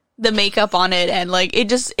the makeup on it, and like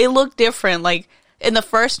it looked different. Like in the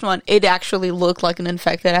first one, it actually looked like an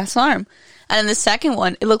infected ass arm, and in the second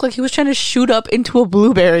one, it looked like he was trying to shoot up into a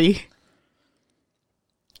blueberry.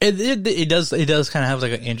 It does kind of have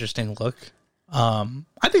like an interesting look.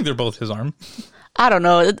 I think they're both his arm. I don't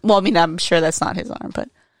know. Well, I mean, I'm sure that's not his arm, but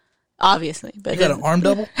obviously. But You got an arm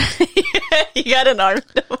double? You got an arm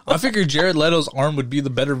double. I figured Jared Leto's arm would be the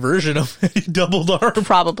better version of a doubled arm.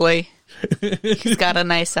 Probably. He's got a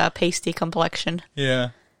nice pasty complexion. Yeah.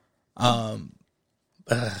 But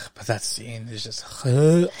that scene is just...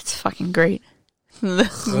 It's fucking great.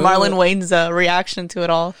 Marlon Wayne's reaction to it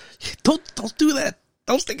all. Don't do that.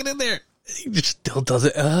 Don't stick it in there. He just still does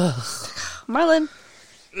it. Ugh. Marlon.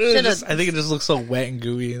 I think it just looks so wet and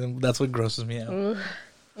gooey, and that's what grosses me out.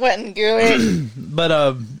 Wet and gooey.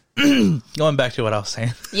 But going back to what I was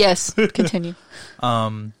saying. Yes, continue.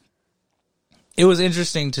 It was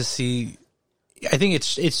interesting to see. I think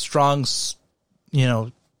it's strong, you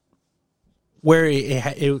know, where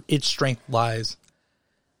its strength lies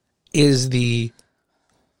is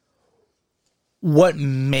what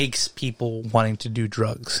makes people wanting to do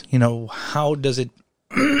drugs. You know, how does it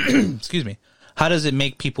excuse me, how does it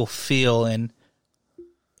make people feel, and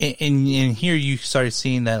and here you started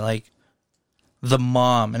seeing that, like, the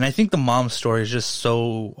mom, and I think the mom's story is just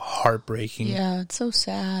so heartbreaking. Yeah, it's so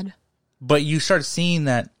sad. But you start seeing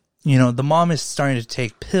that, you know, the mom is starting to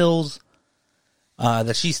take pills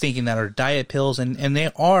that she's thinking that are diet pills, and they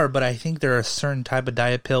are, but I think they're a certain type of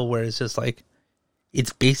diet pill where it's just like,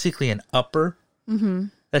 it's basically an upper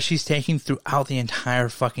that she's taking throughout the entire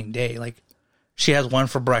fucking day. Like, she has one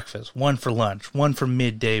for breakfast, one for lunch, one for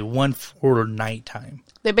midday, one for nighttime.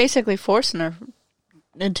 They're basically forcing her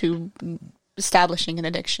into establishing an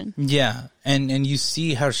addiction. Yeah, and you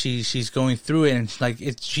see how she's going through it, and it's like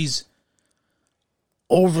she's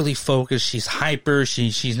overly focused. She's hyper.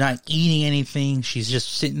 She's not eating anything. She's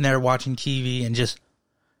just sitting there watching TV and just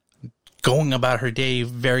going about her day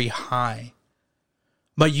very high.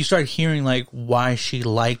 But you start hearing like why she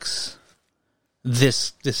likes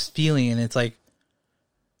this feeling, and it's like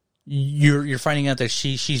you're finding out that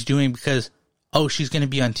she's doing because she's going to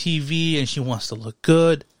be on TV and she wants to look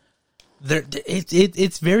good.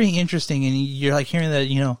 It's very interesting, and you're like hearing that,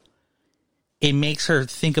 you know, it makes her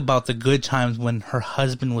think about the good times when her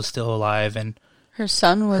husband was still alive and her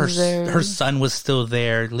son was there. Her son was still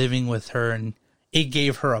there living with her, and it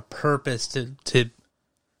gave her a purpose to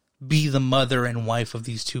be the mother and wife of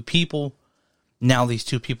these two people. Now these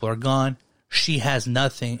two people are gone. She has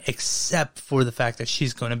nothing except for the fact that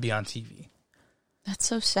she's going to be on TV. That's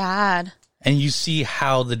so sad. And you see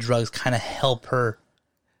how the drugs kind of help her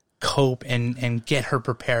cope and get her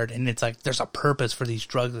prepared. And it's like there's a purpose for these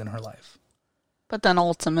drugs in her life. But then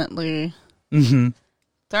ultimately,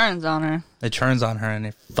 turns on her. It turns on her and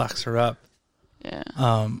it fucks her up. Yeah.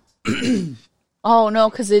 Oh no,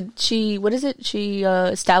 because she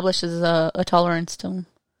establishes a tolerance to him.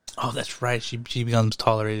 Oh, that's right. She becomes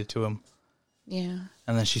tolerated to him. Yeah.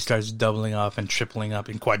 And then she starts doubling up and tripling up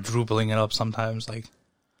and quadrupling it up sometimes, like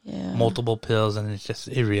multiple pills, and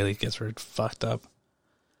it really gets her fucked up.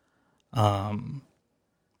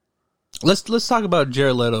 Let's talk about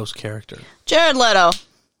Jared Leto's character. Jared Leto.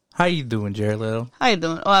 How you doing, Jared Leto? How you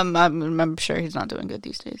doing? Oh, I'm sure he's not doing good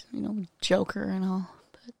these days. You know, Joker and all.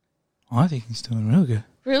 But I think he's doing real good.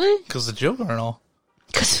 Really? Because the Joker and all.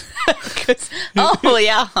 Oh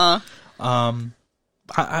yeah, huh?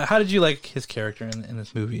 How did you like his character in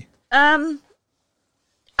this movie? I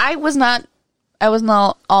was not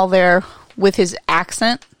all there with his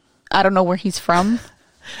accent. I don't know where he's from.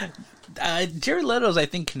 Jared Leto's, I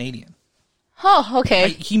think, Canadian. Oh, okay.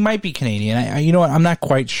 He might be Canadian. You know what? I'm not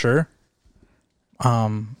quite sure.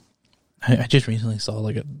 I just recently saw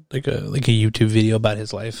like a YouTube video about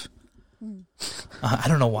his life. I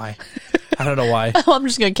don't know why. Oh, I'm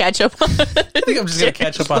just gonna catch up. I think I'm just gonna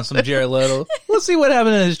catch up on some Jared Leto. Let's see what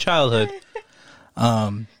happened in his childhood.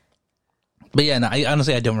 But yeah, no,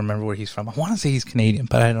 I don't remember where he's from. I want to say he's Canadian,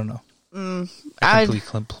 but I don't know. I could be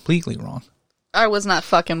completely wrong. I was not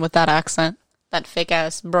fucking with that accent, that fake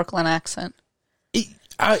ass Brooklyn accent.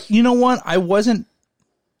 You know what? I wasn't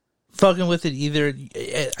fucking with it either.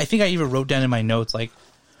 I think I even wrote down in my notes like,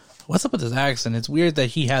 what's up with this accent? It's weird that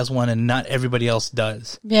he has one and not everybody else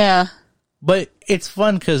does. Yeah. But it's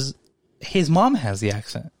fun because his mom has the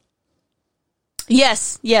accent.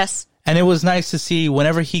 Yes. And it was nice to see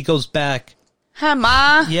whenever he goes back. Hi,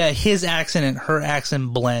 Ma. Yeah, his accent and her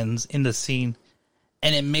accent blends in the scene.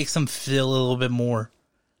 And it makes them feel a little bit more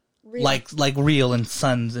real. like real and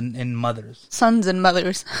sons and mothers. Sons and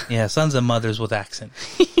mothers. Yeah, sons and mothers with accent.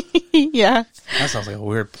 Yeah. That sounds like a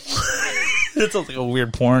weird... That sounds like a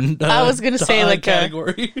weird porn. I was gonna say like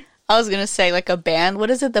category. I was gonna say like a band. What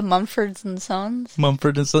is it? The Mumfords and Sons.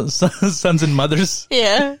 Mumford and Sons and Mothers.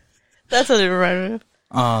 Yeah, that's what it reminded me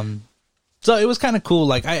of. So it was kind of cool.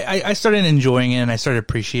 Like I started enjoying it and I started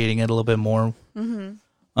appreciating it a little bit more.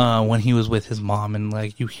 Mm-hmm. When he was with his mom and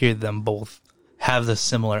like you hear them both have the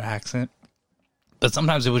similar accent, but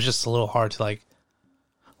sometimes it was just a little hard to like,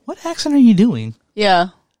 what accent are you doing? Yeah,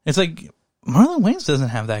 it's like. Marlon Wayans doesn't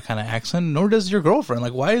have that kind of accent, nor does your girlfriend.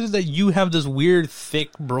 Like, why is it that you have this weird,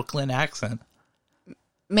 thick Brooklyn accent?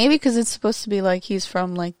 Maybe because it's supposed to be like he's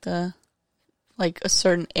from like a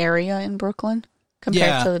certain area in Brooklyn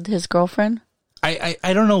compared to his girlfriend. I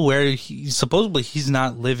don't know where supposedly he's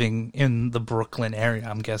not living in the Brooklyn area,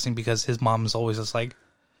 I'm guessing, because his mom is always just like,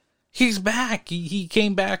 he's back. He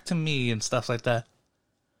came back to me and stuff like that.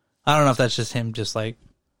 I don't know if that's just him just like,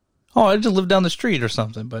 oh, I just live down the street or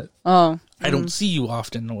something, but I don't see you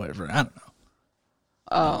often or whatever. I don't know.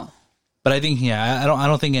 Oh. But I think, I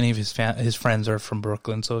don't think any of his friends are from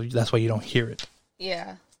Brooklyn, so that's why you don't hear it.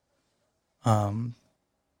 Yeah. But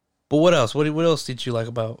what else? What else did you like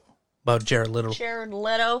about Jared Leto? Jared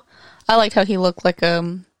Leto. I liked how he looked like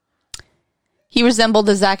he resembled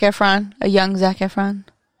a Zac Efron, a young Zac Efron.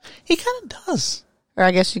 He kind of does. Or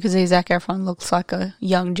I guess you could say Zac Efron looks like a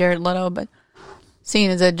young Jared Leto, but seeing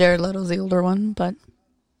as that Jared Leto's the older one, but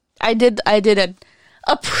I did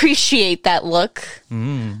appreciate that look.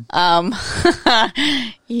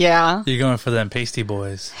 Yeah. You're going for them pasty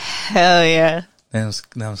boys. Hell yeah. Those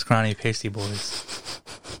scrawny pasty boys.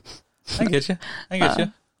 I get you.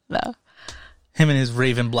 No. Him and his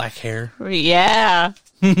raven black hair. Yeah.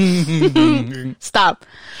 Stop.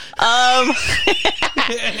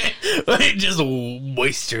 Just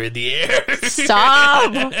moisture in the air.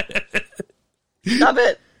 Stop. Stop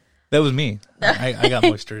it. That was me. I got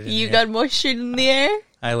moisture in the air. You got moisture in the air?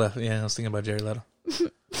 I left. Yeah, I was thinking about Jared Leto.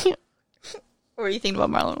 Or were you thinking about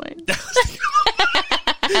Marlon Wayne?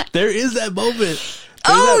 There is that moment.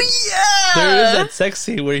 Yeah. There is that sex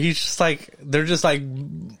scene where he's just like, they're just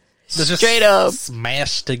Straight up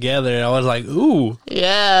smashed together. And I was like, ooh.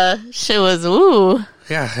 Yeah. Shit was ooh.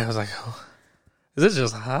 Yeah, I was like, oh, is this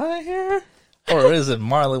just high here? Or is it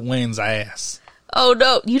Marlon Wayne's ass? Oh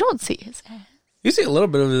no, you don't see his ass. You see a little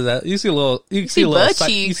bit of that. You see a little. You see a little.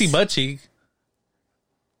 You see butt cheek.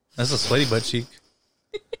 That's a sweaty butt cheek.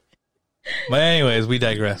 But anyways, we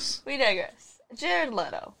digress. Jared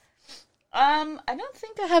Leto. I don't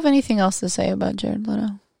think I have anything else to say about Jared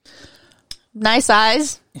Leto. Nice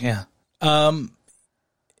eyes. Yeah.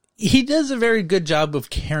 He does a very good job of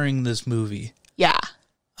carrying this movie. Yeah.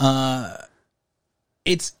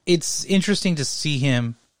 It's interesting to see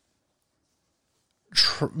him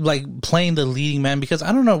like playing the leading man, because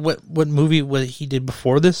I don't know what movie he did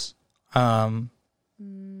before this. Was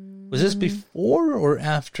this before or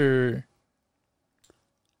after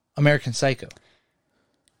American Psycho?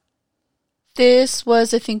 This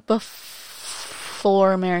was, I think,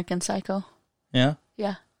 before American Psycho. Yeah?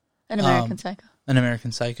 Yeah. An American Psycho. An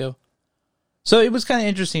American Psycho. So it was kind of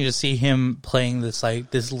interesting to see him playing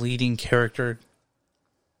this leading character.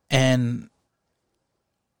 And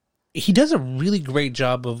he does a really great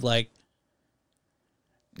job of like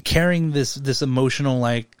carrying this emotional,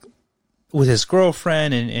 like, with his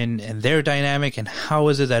girlfriend and their dynamic, and how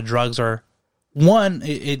is it that drugs are one,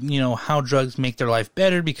 how drugs make their life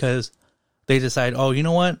better, because they decide, oh, you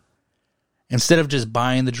know what? Instead of just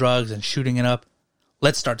buying the drugs and shooting it up,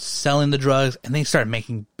 let's start selling the drugs, and they start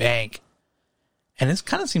making bank. And it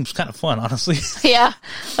kind of seems kind of fun, honestly. Yeah,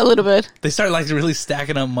 a little bit. They start like really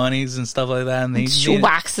stacking up monies and stuff like that, and they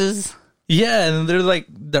shoeboxes. Yeah, and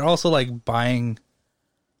they're also like buying,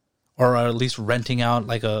 or at least renting out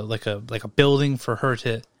like a building for her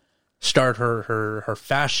to start her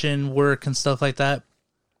fashion work and stuff like that.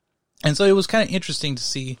 And so it was kind of interesting to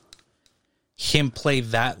see him play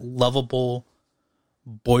that lovable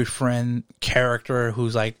boyfriend character who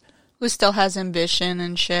still has ambition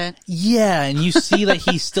and shit. Yeah, and you see that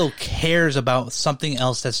he still cares about something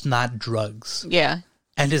else that's not drugs. Yeah.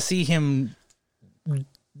 And to see him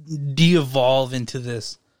de-evolve into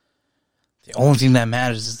this, the only thing that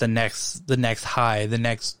matters is the next high, the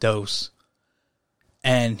next dose.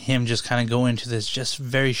 And him just kind of go into this just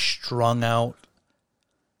very strung out,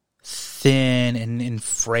 thin and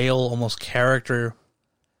frail almost character,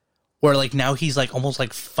 where like now he's like almost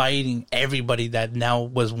like fighting everybody that now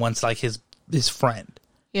was once like his friend.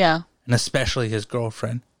 Yeah. And especially his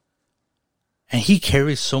girlfriend. And he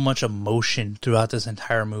carries so much emotion throughout this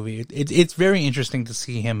entire movie. It's very interesting to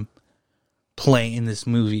see him play in this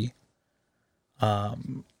movie.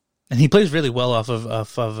 And he plays really well off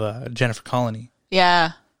of Jennifer Connelly.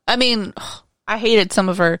 Yeah. I mean, I hated some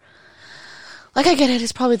of her. Like, I get it,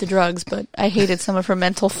 it's probably the drugs, but I hated some of her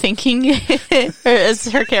mental thinking as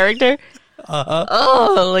her character.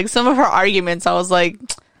 Oh, like some of her arguments, I was like,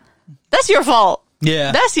 that's your fault.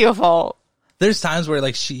 Yeah. That's your fault. There's times where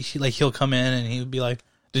like she like he'll come in and he would be like,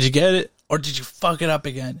 did you get it? Or did you fuck it up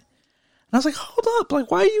again? And I was like, hold up, like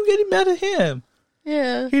why are you getting mad at him?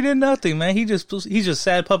 Yeah. He did nothing, man. He's just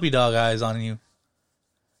sad puppy dog eyes on you.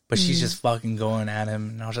 But she's just fucking going at him,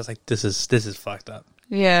 and I was just like, this is fucked up.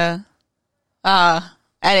 Yeah. I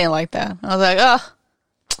didn't like that. I was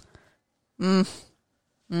like,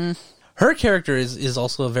 Her character is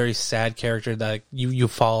also a very sad character that you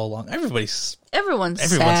follow along. Everyone's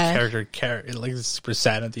sad. character like is super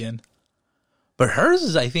sad at the end. But hers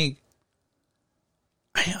is, I think,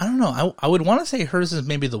 I don't know. I would want to say hers is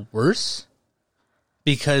maybe the worst,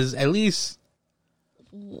 because at least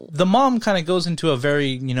the mom kind of goes into a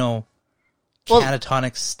very,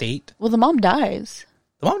 catatonic state. Well, the mom dies.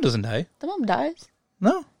 The mom doesn't die. The mom dies.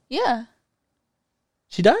 No. Yeah.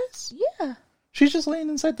 She dies? Yeah. She's just laying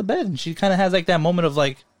inside the bed, and she kind of has like that moment of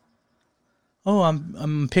like, oh,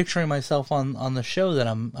 I'm picturing myself on the show that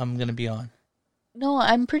I'm going to be on. No,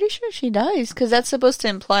 I'm pretty sure she dies, because that's supposed to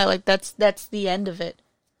imply like that's the end of it.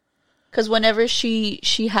 Because whenever she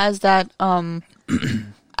has that, I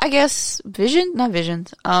guess not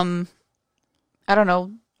visions. I don't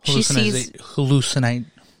know. She sees hallucinate.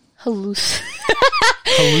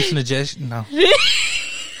 Hallucination. No.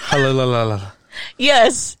 Halalala.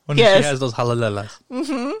 Yes. When yes. she has those halalalas.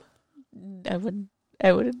 I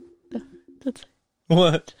wouldn't. That's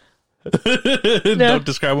What? Don't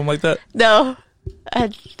describe them like that. no. I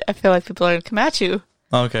feel like people are gonna come at you.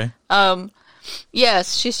 Okay.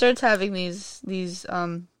 Yes, she starts having these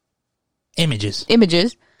Images.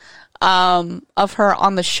 Of her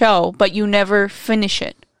on the show, but you never finish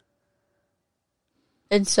it.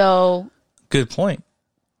 And so, Good point.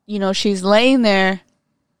 you know, she's laying there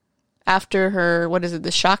after her,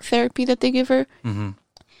 the shock therapy that they give her? Mm-hmm.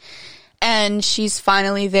 And she's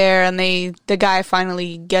finally there, and the guy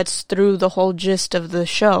finally gets through the whole gist of the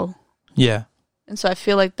show. Yeah. And so I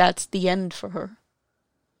feel like that's the end for her.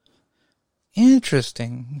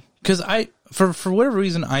 Interesting. Because for whatever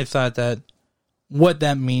reason, I thought that what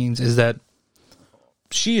that means is that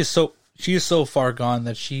she is so far gone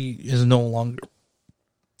that she is no longer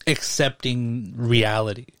accepting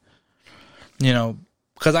reality. You know,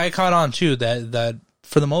 because I caught on too that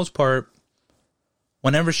for the most part,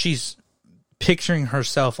 whenever she's picturing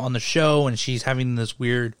herself on the show and she's having this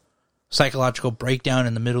weird psychological breakdown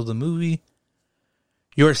in the middle of the movie,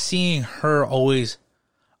 you're seeing her always,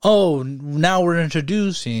 oh, now we're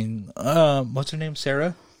introducing, what's her name?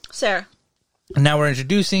 Sarah? Sarah. Now we're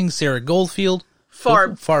introducing Sarah Goldfield.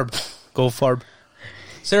 Farb. Goldfarb.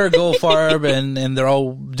 Sarah Goldfarb, and they're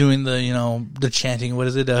all doing the chanting. What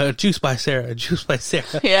is it? Juice by Sarah. Juice by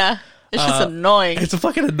Sarah. Yeah. It's just annoying. It's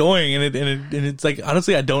fucking annoying, and it's like,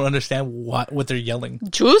 honestly, I don't understand what they're yelling.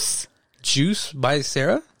 Juice? Juice by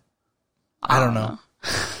Sarah? I don't know.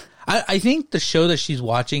 I think the show that she's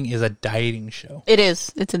watching is a dieting show. It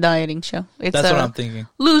is. It's a dieting show. That's what I'm thinking.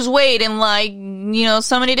 Lose weight in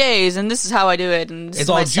so many days, and this is how I do it. And this It's is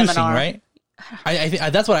all my juicing, seminar. right? I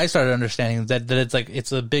think that's what I started understanding, that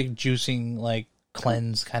it's a big juicing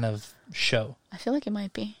cleanse kind of show. I feel like it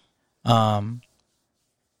might be.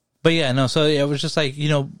 But yeah, no. So it was just like,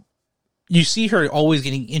 you see her always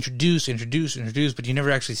getting introduced, but you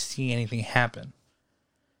never actually see anything happen.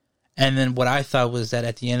 And then what I thought was that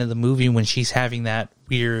at the end of the movie, when she's having that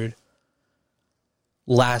weird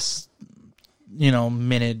last,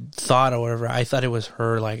 minute thought or whatever, I thought it was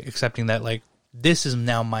her accepting that this is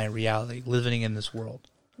now my reality, living in this world.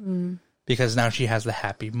 Mm. Because now she has the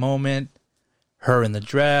happy moment, her in the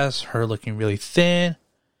dress, her looking really thin,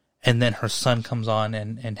 and then her son comes on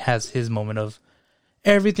and has his moment of,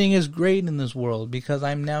 everything is great in this world because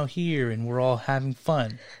I'm now here and we're all having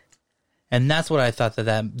fun. And that's what I thought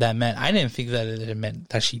that meant. I didn't think that it meant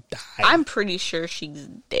that she died. I'm pretty sure she's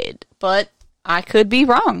dead, but I could be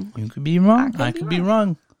wrong. You could be wrong. I could be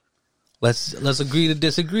wrong. Let's agree to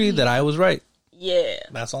disagree that I was right. Yeah.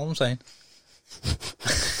 That's all I'm saying.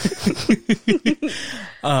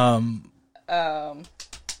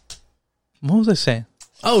 What was I saying?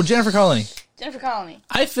 Oh, Jennifer Connelly. Jennifer Connelly.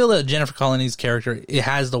 I feel that Jennifer Connelly's character, it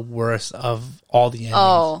has the worst of all the endings.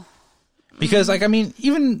 Oh. Because, even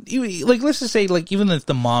let's just say, even if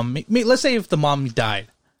the mom, let's say if the mom died,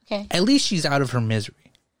 okay, at least she's out of her misery.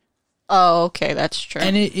 Oh, okay, that's true.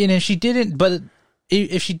 And if she didn't, and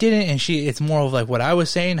it's more of what I was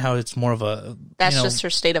saying, how it's more of a... That's just her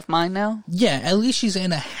state of mind now? Yeah, at least she's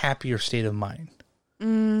in a happier state of mind.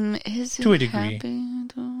 Is it to a degree. Happy?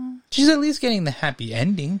 She's at least getting the happy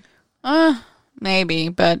ending. Maybe,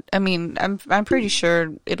 but, I'm pretty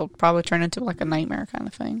sure it'll probably turn into a nightmare kind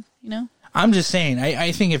of thing, I'm just saying,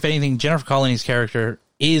 I think if anything, Jennifer Connelly's character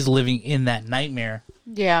is living in that nightmare.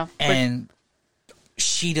 Yeah. And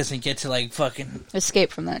she doesn't get to fucking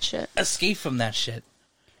escape from that shit.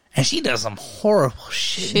 And she does some horrible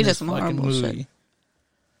shit. She does some horrible movie.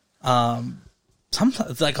 Shit.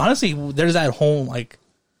 Sometimes, honestly, there's that whole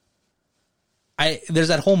there's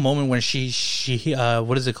that whole moment when she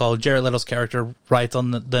what is it called? Jared Leto's character writes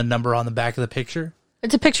on the number on the back of the picture.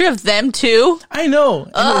 It's a picture of them too. I know.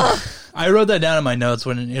 I wrote that down in my notes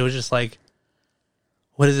when it was just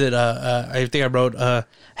what is it? I think I wrote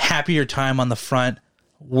happier time on the front,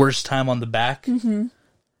 worst time on the back. Mm-hmm.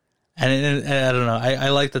 And I don't know. I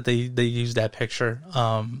like that they used that picture.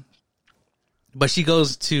 But she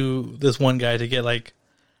goes to this one guy to get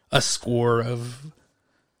a score of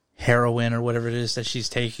heroin or whatever it is that she's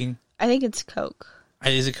taking. I think it's Coke.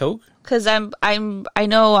 Is it Coke? Because I know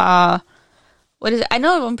what is it?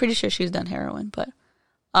 I'm pretty sure she's done heroin, but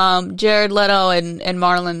Jared Leto and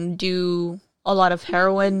Marlon do a lot of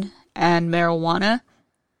heroin and marijuana.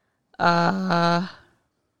 But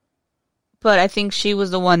I think she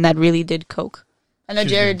was the one that really did Coke. I know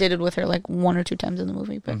Jared did it with her like 1 or 2 times in the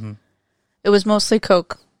movie, but it was mostly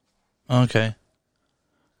coke. Okay.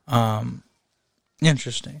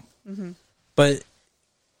 Interesting. But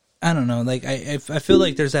I don't know. Like I feel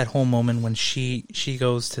like there's that whole moment when she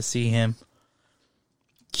goes to see him.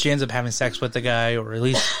 She ends up having sex with the guy, or at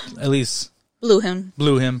least Blew him.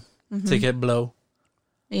 To get blow.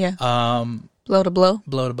 Yeah. Blow to blow.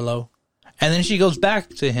 Blow to blow. And then she goes back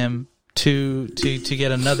to him to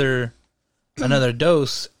get another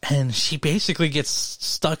dose, and she basically gets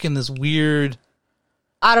stuck in this weird,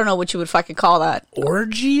 I don't know what you would fucking call that.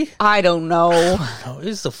 Orgy? I don't know. No,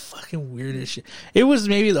 it's the fucking weirdest shit. It was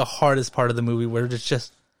maybe the hardest part of the movie, where it's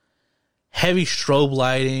just heavy strobe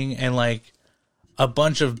lighting and like a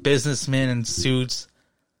bunch of businessmen in suits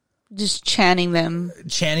Just chanting them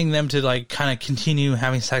to like kind of continue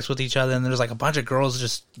having sex with each other, and there's like a bunch of girls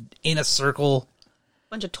just in a circle.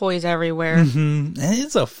 Bunch of toys everywhere. And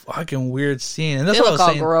it's a fucking weird scene. And that's They what look I was all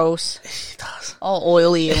saying. gross. It does. All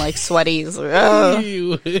oily and like sweaty. It's like, ugh.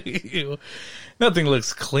 Ew. Nothing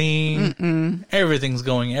looks clean. Everything's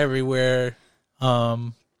going everywhere.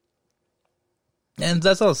 And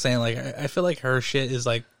that's what I was saying. Like, I feel like her shit is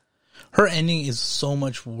like, her ending is so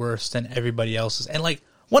much worse than everybody else's. And like,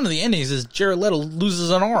 one of the endings is Jared Leto loses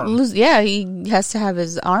an arm. Yeah, he has to have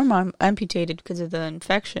his arm amputated because of the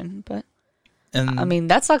infection. But And I mean,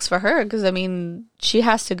 that sucks for her because I mean, she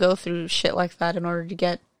has to go through shit like that in order to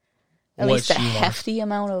get at what least a she wants. hefty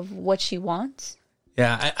amount of what she wants.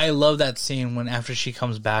 Yeah, I love that scene when after she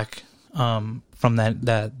comes back from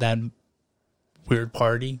that weird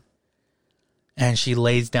party, and she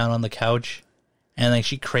lays down on the couch, and like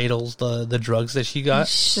she cradles the drugs that she got.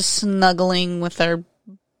 She's just snuggling with her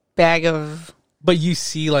bag of. But you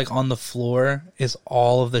see, like on the floor is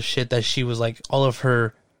all of the shit that she was like, all of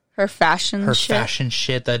her fashion shit. fashion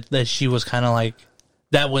shit that she was kind of like,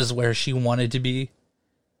 that was where she wanted to be,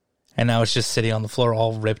 and now it's just sitting on the floor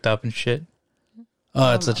all ripped up and shit.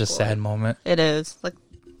 Oh, it's such a sad moment. It is. Like,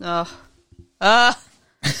 it's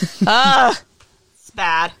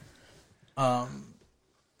bad.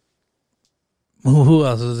 Who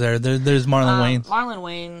else is there? There's Marlon Wayans. Marlon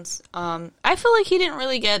Wayans. I feel like he didn't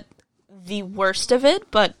really get the worst of it,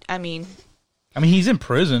 but I mean, he's in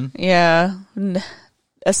prison. yeah.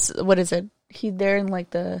 What is it? They're in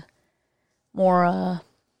like the more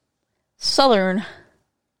southern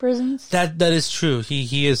prisons. That is true.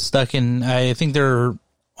 He is stuck in. I think they're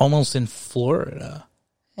almost in Florida,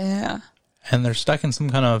 Yeah. and they're stuck in some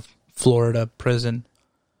kind of Florida prison,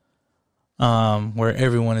 where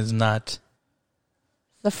everyone is not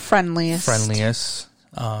The friendliest.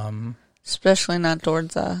 Especially not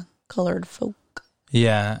towards colored folk.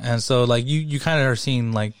 Yeah, and so like you kind of are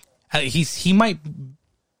seeing like he might.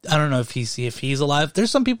 I don't know if he's alive. There's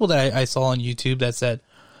some people that I saw on YouTube that said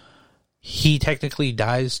he technically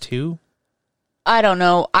dies too. I don't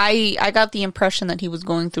know. I got the impression that he was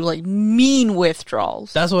going through like mean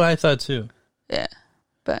withdrawals. That's what I thought too. Yeah,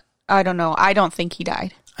 but I don't know. I don't think he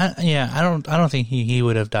died. I don't think he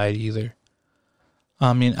would have died either.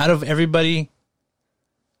 I mean, out of everybody,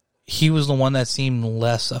 he was the one that seemed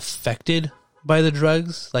less affected by the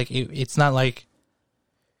drugs. Like it's not like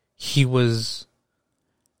he wasn't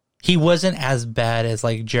as bad as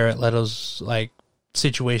like Jared Leto's like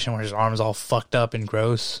situation where his arm is all fucked up and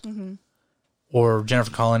gross. Mm-hmm. Or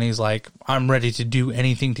Jennifer Connelly's like, I'm ready to do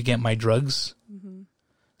anything to get my drugs. Mm-hmm.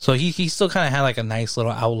 So he still kind of had like a nice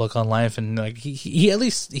little outlook on life, and like he at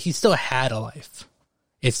least he still had a life.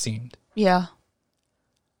 It seemed. Yeah.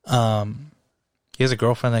 He has a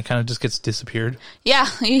girlfriend that kind of just gets disappeared. Yeah,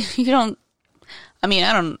 you don't. I mean,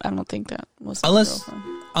 I don't think that was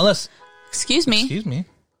unless. Excuse me.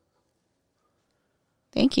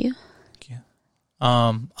 Thank you.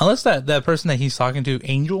 Unless that person that he's talking to,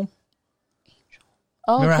 Angel.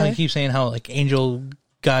 Oh, remember how okay. he keeps saying how like Angel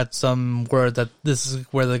got some word that this is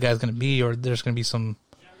where the guy's going to be, or there's going to be some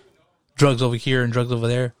drugs over here and drugs over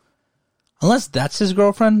there. Unless that's his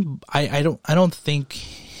girlfriend, I don't think.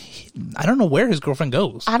 I don't know where his girlfriend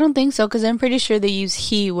goes. I don't think so, because I'm pretty sure they use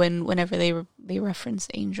he whenever they reference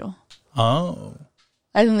Angel. Oh.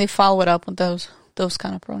 I think they follow it up with those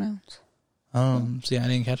kind of pronouns. See, I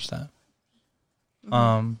didn't catch that.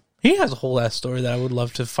 He has a whole ass story that I would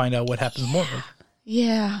love to find out what happens more of.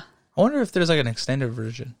 Yeah. I wonder if there's like an extended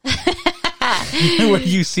version where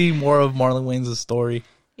you see more of Marlon Wayans' story.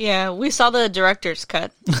 Yeah, we saw the director's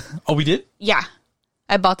cut. Oh, we did? Yeah.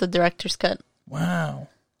 I bought the director's cut. Wow.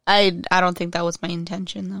 I don't think that was my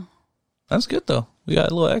intention, though. That's good, though. We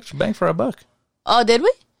got a little extra bang for our buck. Oh, did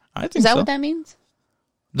we? I think so. Is that what that means?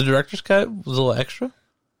 The director's cut was a little extra.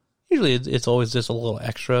 Usually it's always just a little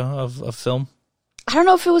extra of film. I don't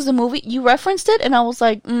know if it was the movie. You referenced it, and I was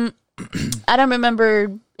like, I don't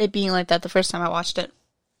remember it being like that the first time I watched it.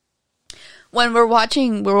 When we were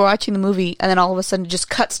watching the movie, and then all of a sudden it just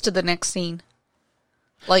cuts to the next scene.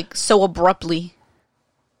 Like, so abruptly.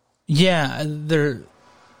 Yeah,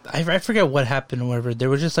 I forget what happened or whatever. There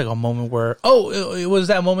was just like a moment where... Oh, it was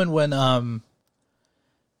that moment when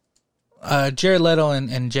Jared Leto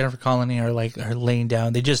and Jennifer Connelly are laying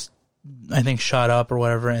down. They just, I think, shot up or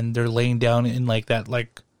whatever, and they're laying down in like that,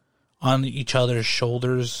 like on each other's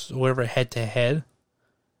shoulders, or whatever, head to head.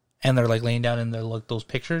 And they're like laying down in their those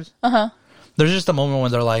pictures. Uh-huh. There's just a moment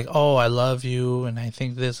when they're like, "Oh, I love you, and I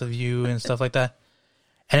think this of you," and stuff like that.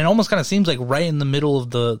 And it almost kind of seems like right in the middle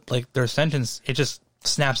of their sentence, it just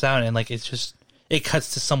snaps out and like it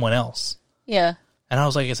cuts to someone else. Yeah. And I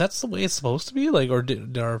was like, "Is that the way it's supposed to be? Like, or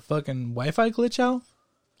did our fucking Wi-Fi glitch out?"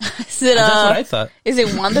 Is it, that's what I thought. Is it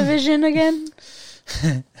WandaVision again?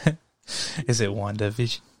 Is it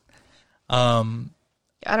WandaVision?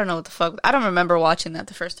 I don't know what the fuck. I don't remember watching that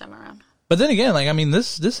the first time around. But then again, like, I mean,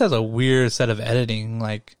 this has a weird set of editing.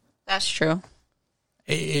 Like, that's true.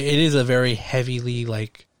 It is a very heavily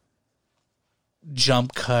like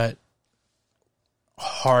jump cut,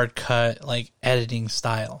 hard cut, like editing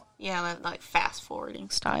style. Yeah, that, like fast forwarding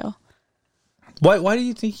style. Why do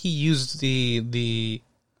you think he used the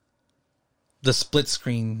split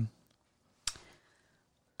screen?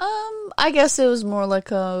 I guess it was more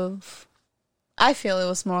like I feel it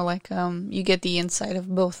was more like you get the insight of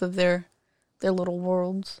both of their little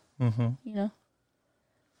worlds. Mm-hmm. You know,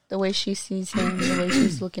 the way she sees him, the way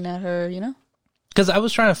she's looking at her. You know, because I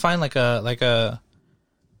was trying to find like a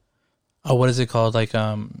what is it called, like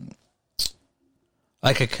a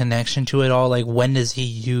connection to it all. Like, when does he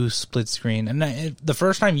use split screen? And the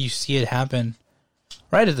first time you see it happen,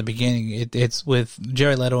 right at the beginning, it's with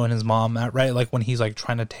Jared Leto and his mom, right? Like when he's like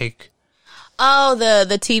trying to take. Oh,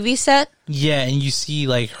 the TV set. Yeah, and you see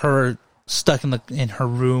like her stuck in her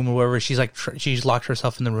room or wherever. She's like she's locked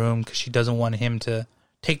herself in the room because she doesn't want him to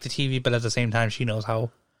take the TV, but at the same time she knows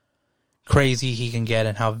how crazy he can get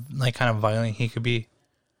and how like kind of violent he could be.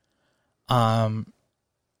 And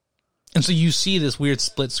so you see this weird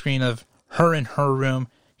split screen of her in her room,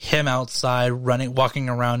 him outside walking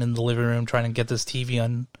around in the living room trying to get this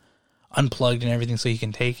TV unplugged and everything so he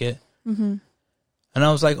can take it. Mm-hmm. And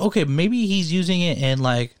I was like, okay, maybe he's using it in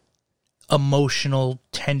like emotional,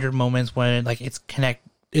 tender moments when like it's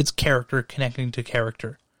character connecting to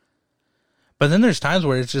character. But then there's times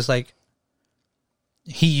where it's just like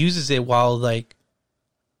he uses it while like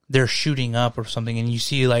they're shooting up or something, and you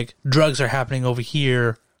see like drugs are happening over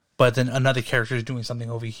here, but then another character is doing something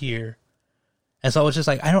over here. And so I was just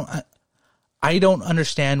like, I don't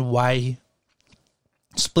understand why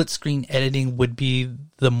split screen editing would be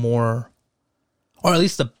the more, or at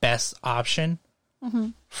least the best option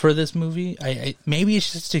for this movie. I maybe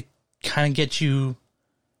it's just to kind of get you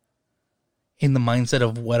in the mindset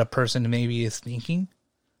of what a person maybe is thinking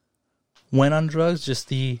when on drugs.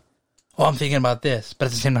 Just I'm thinking about this, but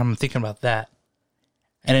at the same time I'm thinking about that.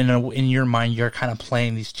 And in your mind, you're kind of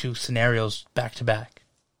playing these two scenarios back to back.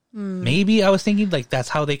 Maybe I was thinking like that's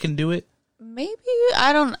how they can do it. Maybe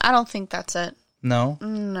I don't think that's it. No,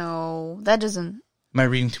 that doesn't. Am I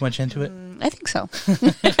reading too much into it? I think so.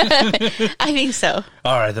 I think so.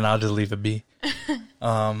 All right, then I'll just leave it be.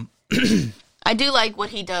 I do like what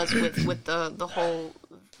he does with the whole,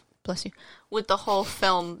 bless you, with the whole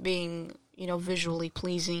film being, you know, visually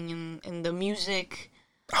pleasing and the music,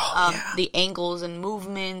 the angles and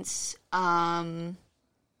movements.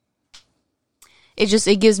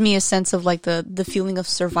 It gives me a sense of like the feeling of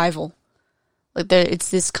survival. Like it's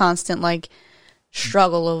this constant like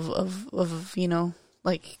struggle of you know,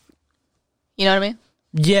 like, you know what I mean?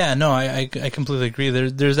 Yeah, no, I completely agree.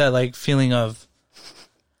 There's that like feeling of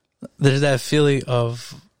the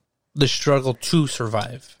struggle to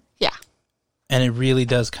survive. Yeah, and it really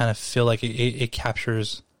does kind of feel like it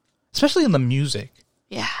captures, especially in the music.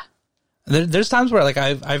 Yeah, there's times where like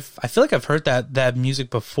I feel like I've heard that music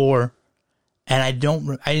before, and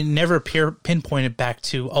I never pinpoint it back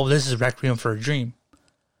to, oh, this is Requiem for a Dream.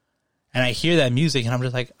 And I hear that music, and I'm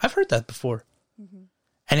just like, I've heard that before. Mm-hmm.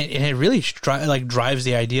 And it really drives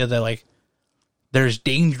the idea that like there's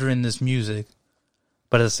danger in this music,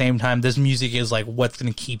 but at the same time, this music is like what's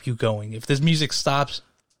going to keep you going. If this music stops,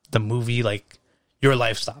 the movie, like, your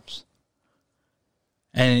life stops.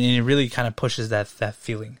 And it really kind of pushes that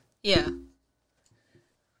feeling. Yeah.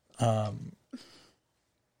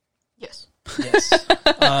 Yes.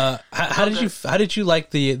 How did you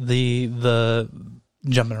like the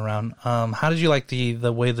jumping around? How did you like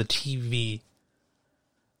the way the TV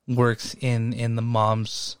works in the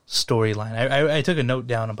mom's storyline. I took a note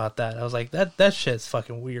down about that. I was like, that shit's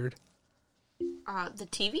fucking weird. The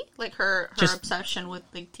TV? Like her Just- obsession with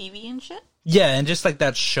like TV and shit? Yeah, and just like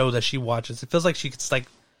that show that she watches. It feels like she gets like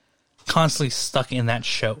constantly stuck in that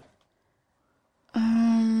show.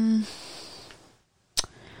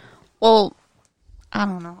 Well, I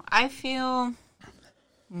don't know. I feel...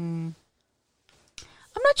 I'm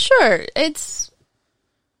not sure. It's...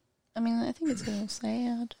 I mean, I think it's kind of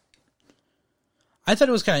sad. I thought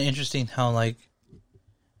it was kind of interesting how, like,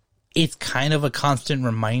 it's kind of a constant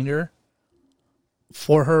reminder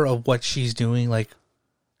for her of what she's doing. Like,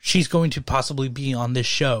 she's going to possibly be on this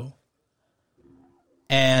show.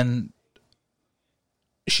 And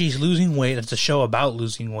she's losing weight. It's a show about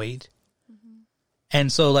losing weight. And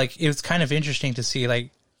so, like, it's kind of interesting to see,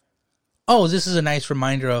 like, oh, this is a nice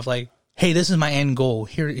reminder of, like, hey, this is my end goal.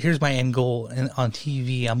 Here's my end goal on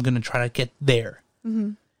TV. I'm going to try to get there.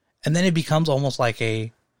 Mm-hmm. And then it becomes almost like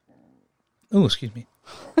a... Oh, excuse me.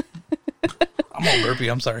 I'm all burpy.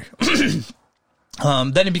 I'm sorry.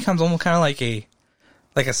 Then it becomes almost kind of like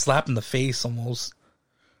a slap in the face almost.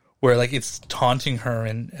 Where, like, it's taunting her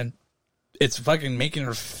and it's fucking making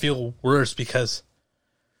her feel worse because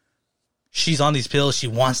she's on these pills. She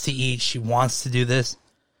wants to eat. She wants to do this.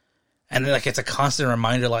 And, like, it's a constant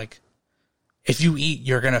reminder, like, if you eat,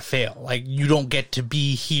 you're going to fail. Like, you don't get to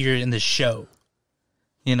be here in the show.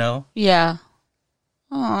 You know? Yeah.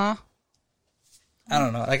 Aww. I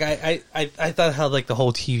don't know. Like, I thought how, like, the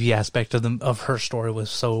whole TV aspect of her story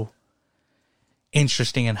was so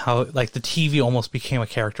interesting and how, like, the TV almost became a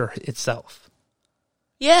character itself.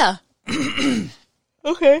 Yeah.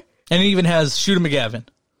 Okay. And it even has Shooter McGavin.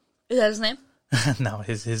 Is that his name? No,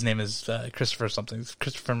 his name is Christopher something. It's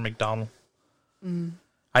Christopher McDonald.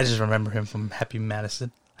 I just remember him from Happy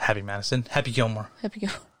Gilmore. Happy Go.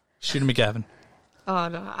 Shooter McGavin. Oh,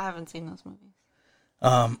 no, I haven't seen those movies.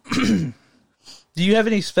 Do you have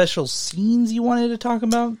any special scenes you wanted to talk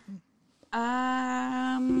about?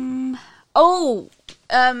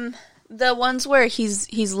 The ones where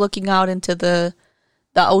he's looking out into the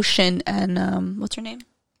ocean and what's her name?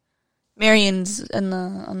 Marion's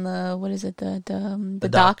on the what is it, the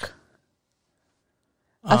dock.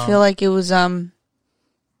 I feel like it was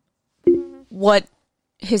what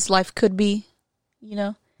his life could be, you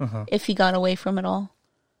know, if he got away from it all.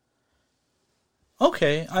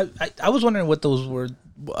 Okay, I was wondering what those were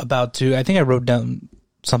about too. I think I wrote down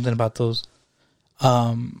something about those.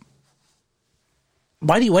 Why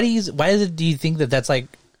do you think that that's like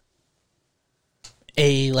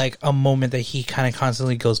a moment that he kind of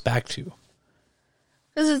constantly goes back to?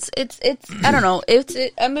 Because it's I don't know.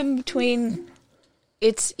 I'm in between.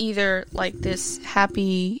 It's either like this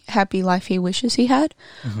happy life he wishes he had,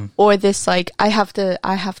 or this like I have to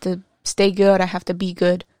stay good. I have to be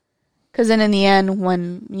good. Because then in the end,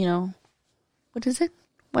 when you know, what is it?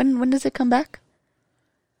 When does it come back?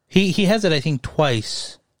 He has it, I think,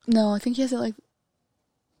 twice. No, I think he has it like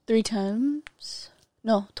 3 times.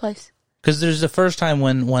 No, twice. Because there's the first time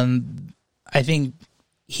when I think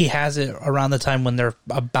he has it around the time when they're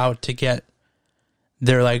about to get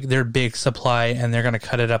their big supply and they're going to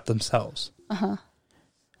cut it up themselves.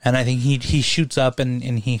 And I think he shoots up and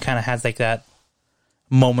he kind of has like that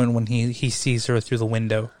moment when he sees her through the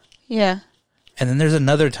window. Yeah. And then there's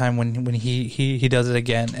another time when he does it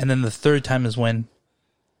again. And then the third time is when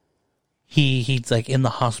he's like in the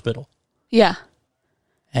hospital. Yeah.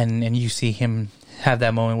 And you see him have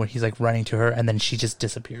that moment where he's like running to her and then she just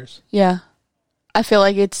disappears. Yeah. I feel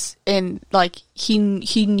like it's in like he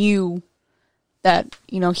knew that,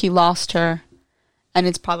 you know, he lost her and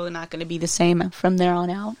it's probably not going to be the same from there on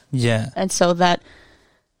out. Yeah. And so that,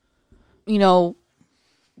 you know,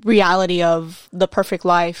 reality of the perfect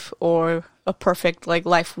life or a perfect like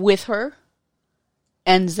life with her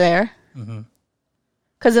ends there.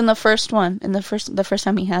 Because in the first one, the first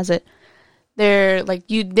time he has it, they're like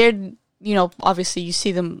you know, obviously you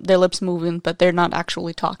see their lips moving, but they're not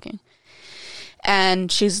actually talking.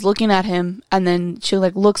 And she's looking at him, and then she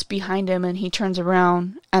like looks behind him, and he turns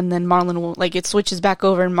around, and then it switches back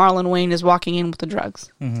over, and Marlon Wayne is walking in with the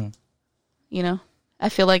drugs. You know, I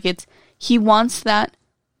feel like he wants that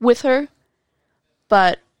with her,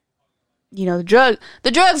 but you know, the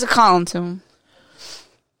drugs are calling to him.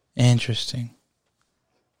 Interesting.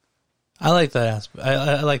 I like that aspect.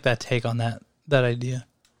 I like that take on that idea.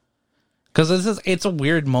 Because it's a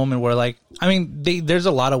weird moment where, like, I mean, there's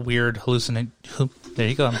a lot of weird there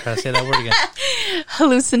you go. I'm trying to say that word again.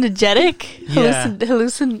 Hallucinogenic? Yeah.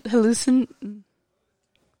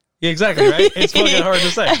 Yeah, exactly, right? It's fucking hard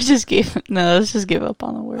to say. Let's just give up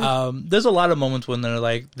on the word. There's a lot of moments when they're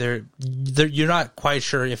like they're you're not quite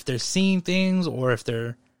sure if they're seeing things or if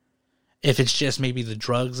it's just maybe the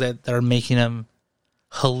drugs that are making them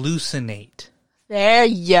hallucinate. There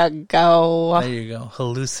you go. There you go.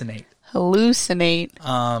 Hallucinate. Hallucinate.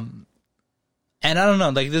 And I don't know,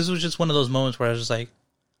 like this was just one of those moments where I was just like,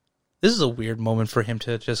 this is a weird moment for him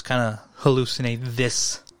to just kind of hallucinate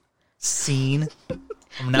this scene.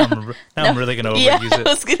 I'm really going to overuse it. I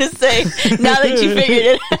was going to say, now that you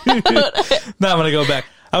figured it out. Now I'm going to go back.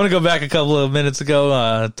 I'm going to go back a couple of minutes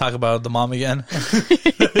ago, talk about the mom again.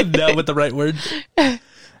 Now with the right word.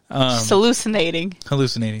 Just hallucinating.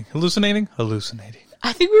 Hallucinating.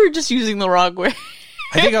 I think we were just using the wrong word.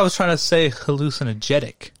 I think I was trying to say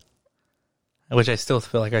hallucinogenic, which I still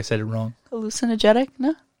feel like I said it wrong. Hallucinogenic?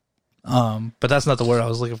 No. But that's not the word I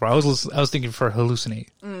was looking for. I was thinking for hallucinate.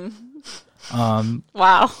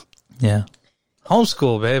 Wow. Yeah.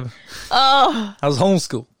 Homeschool, babe. Oh. I was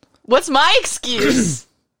homeschooled. What's my excuse?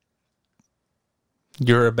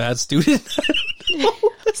 You're a bad student.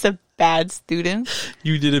 It's a bad student.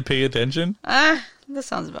 You didn't pay attention. That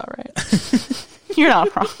sounds about right. You're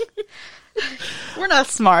not wrong. We're not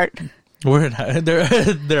smart. We're not.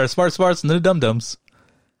 There are smarts and there are dum-dums.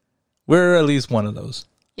 We're at least one of those.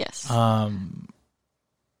 Yes. But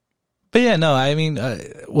yeah, no, I mean,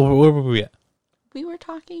 where were we at? We were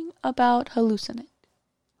talking about hallucinate.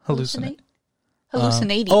 Hallucinate.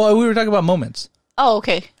 Hallucinating. We were talking about moments. Oh,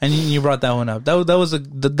 okay. And you brought that one up.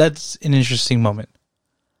 That's an interesting moment.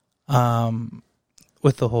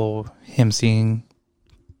 With the whole him seeing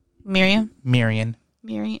Marianne.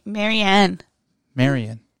 It's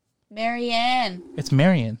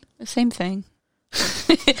Marion. The same thing.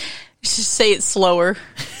 Just say it slower.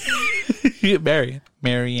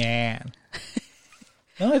 Marianne.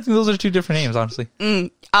 No, I think those are two different names, honestly.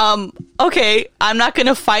 Okay, I'm not going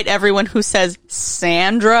to fight everyone who says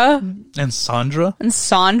Sandra And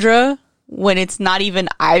Sandra when it's not even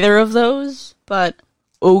either of those, but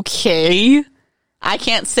okay. I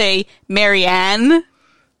can't say Marianne.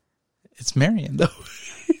 It's Marion, though.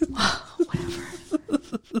 Whatever.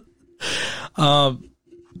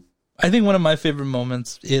 I think one of my favorite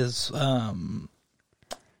moments is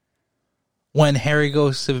when Harry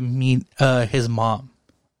goes to meet his mom.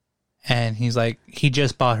 And he's like, he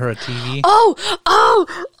just bought her a TV.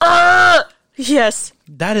 Yes.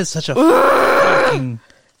 That is such a fucking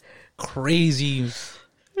crazy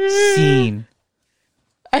scene.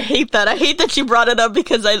 I hate that. I hate that you brought it up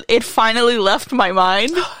because it finally left my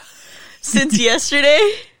mind since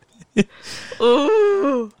yesterday.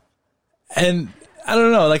 Ooh. And I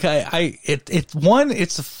don't know, like it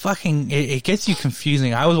gets you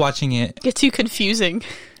confusing. I was watching it. Gets you confusing.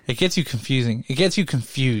 It gets you confusing. It gets you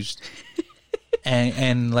confused.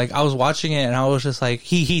 and like I was watching it and I was just like,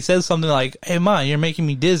 he says something like, "Hey Ma, you're making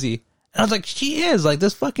me dizzy." And I was like, she is. Like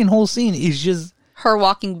this fucking whole scene is just her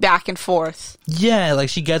walking back and forth. Yeah, like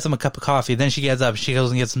she gets him a cup of coffee, then she gets up, she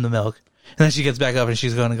goes and gets him the milk. And then she gets back up and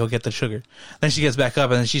she's going to go get the sugar. Then she gets back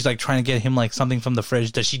up and then she's like trying to get him like something from the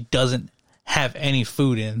fridge that she doesn't have any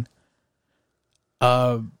food in.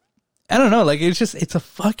 I don't know, like it's a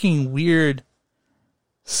fucking weird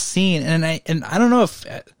scene, and I don't know if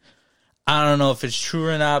it's true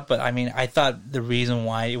or not, but I mean, I thought the reason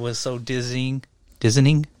why it was so dizzying.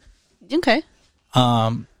 Okay.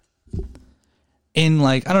 In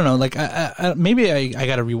like, I don't know, like I maybe I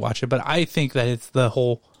gotta rewatch it, but I think that it's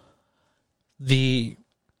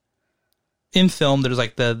in film there's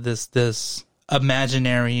like this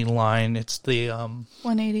imaginary line. It's the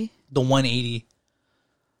 180. The 180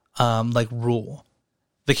 like rule.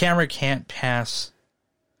 The camera can't pass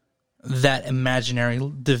that imaginary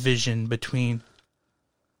division between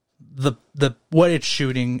the what it's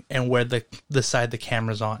shooting and where the side the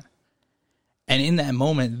camera's on. And in that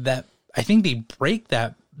moment, that I think they break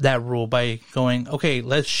that rule by going, okay,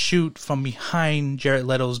 let's shoot from behind Jared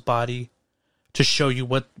Leto's body to show you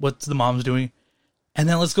what the mom's doing, and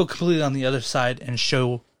then let's go completely on the other side and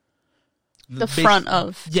show the front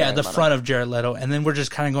of front of Jared Leto, and then we're just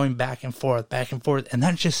kind of going back and forth, and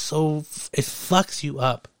that's just so it fucks you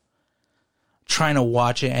up trying to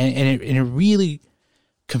watch it, and it really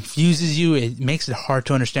confuses you. It makes it hard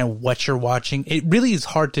to understand what you're watching. It really is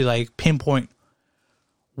hard to like pinpoint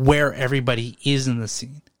where everybody is in the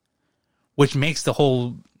scene, which makes the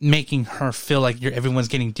whole making her feel like everyone's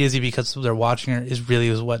getting dizzy because they're watching her is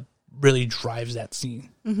what really drives that scene.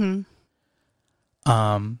 Mm-hmm.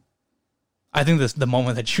 I think the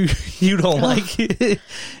moment that you don't like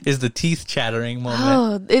is the teeth chattering moment.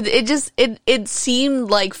 Oh, it seemed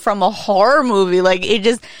like from a horror movie. Like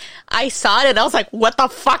I saw it and I was like, what the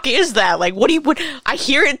fuck is that? Like, what I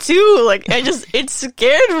hear it too. Like, it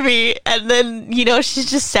scared me. And then, you know, she's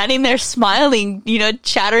just standing there smiling, you know,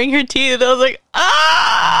 chattering her teeth. And I was like,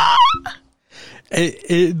 ah!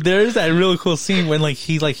 There's that really cool scene when like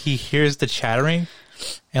he hears the chattering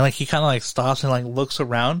and like he kind of like stops and like looks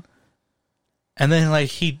around. And then, like,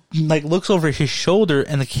 he, like, looks over his shoulder,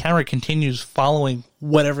 and the camera continues following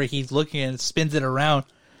whatever he's looking at and spins it around.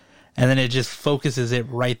 And then it just focuses it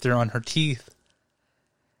right there on her teeth.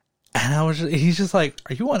 And he's just like,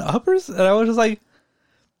 are you on uppers? And I was just like,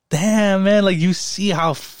 damn, man, like, you see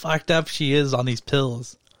how fucked up she is on these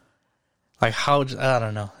pills. Like, how, I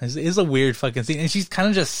don't know. It's a weird fucking scene. And she's kind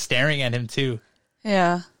of just staring at him, too.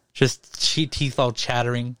 Yeah. Just, teeth all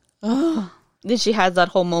chattering. Oh. Then she has that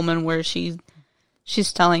whole moment where she's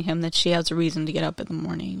telling him that she has a reason to get up in the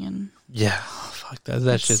morning, and yeah, fuck that.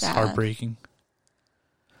 That's just sad. Heartbreaking.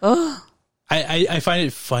 Oh, I find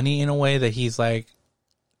it funny in a way that he's like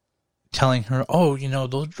telling her, "Oh, you know,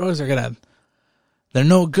 those drugs they're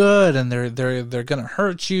no good, and they're gonna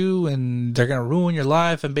hurt you, and they're gonna ruin your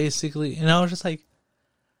life." And basically, you know, just like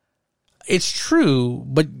it's true,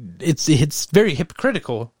 but it's very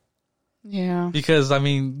hypocritical. Yeah, because I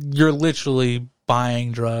mean, you're literally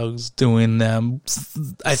buying drugs, doing them,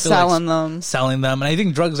 selling them, and I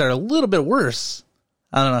think drugs are a little bit worse.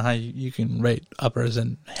 I don't know how you can rate uppers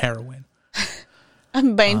and heroin.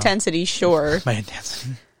 By intensity, sure. By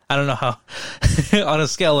intensity, I don't know how on a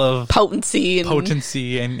scale of potency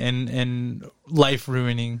and life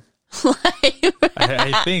ruining.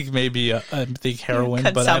 I think maybe I think heroin,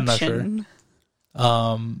 but I'm not sure.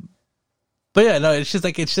 But yeah, no, it's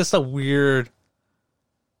just a weird,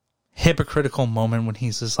 hypocritical moment when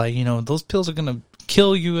he's just like, you know, those pills are gonna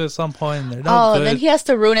kill you at some point. And they're not good. Then he has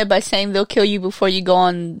to ruin it by saying they'll kill you before you go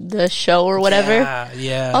on the show or whatever.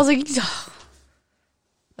 Yeah. I was like, oh,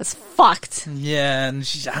 that's fucked. Yeah,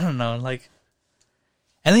 and I don't know, like,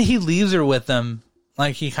 and then he leaves her with them.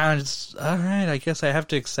 Like, he kind of just, all right, I guess I have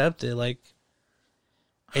to accept it. Like,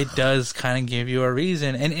 it does kind of give you a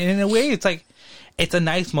reason, and in a way, it's like, it's a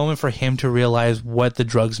nice moment for him to realize what the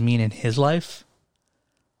drugs mean in his life.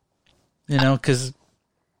 You know, because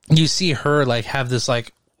you see her, like, have this,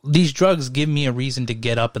 like, these drugs give me a reason to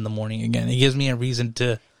get up in the morning again. It gives me a reason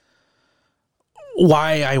to,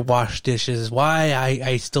 why I wash dishes, why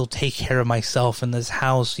I still take care of myself in this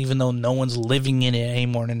house, even though no one's living in it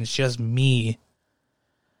anymore and it's just me.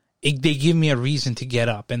 They give me a reason to get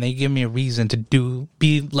up, and they give me a reason to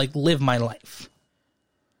live my life.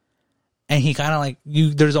 And he kind of like,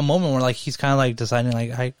 there's a moment where like, he's kind of like deciding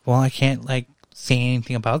like, I can't like say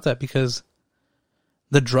anything about that because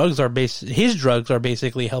his drugs are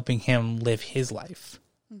basically helping him live his life.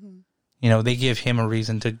 Mm-hmm. You know, they give him a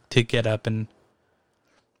reason to get up and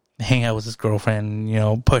hang out with his girlfriend, you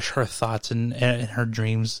know, push her thoughts and her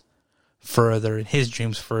dreams further and his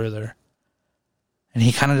dreams further. And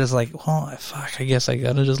he kind of just like, well, fuck, I guess I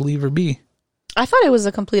gotta just leave her be. I thought it was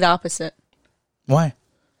the complete opposite. Why?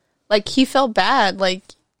 Like, he felt bad, like,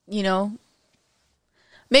 you know,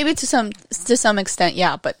 maybe to some extent,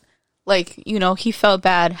 yeah, but like, you know, he felt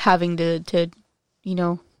bad having to you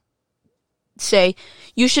know, say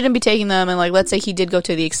you shouldn't be taking them, and like, let's say he did go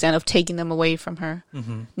to the extent of taking them away from her.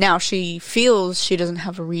 Mm-hmm. Now she feels she doesn't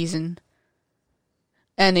have a reason,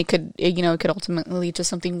 and it could ultimately lead to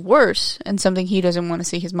something worse and something he doesn't want to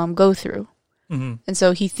see his mom go through. Mm-hmm. And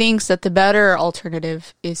so he thinks that the better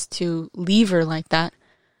alternative is to leave her like that.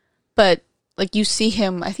 But like, you see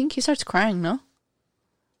him, I think he starts crying, no?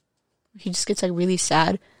 He just gets like really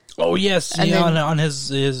sad. Oh yes, and then, on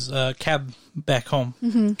his cab back home.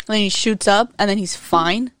 Mm-hmm. And then he shoots up, and then he's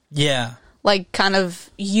fine. Yeah, like kind of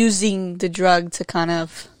using the drug to kind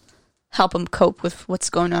of help him cope with what's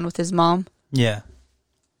going on with his mom. Yeah.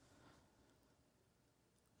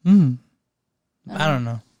 I don't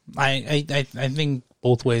know. I think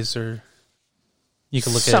both ways are. You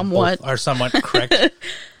can look at it both are somewhat correct.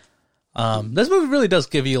 This movie really does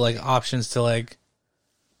give you like options to like.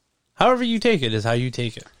 However you take it is how you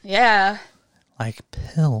take it. Yeah. Like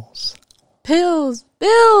pills. Pills. What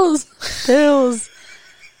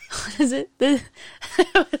is it? The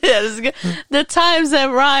times that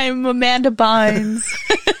rhyme, Amanda Bynes.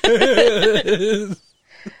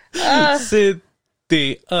 Sid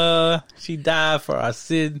the she died for our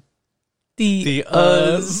Sid the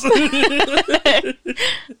us.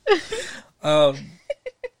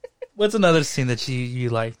 What's another scene that you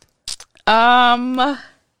liked?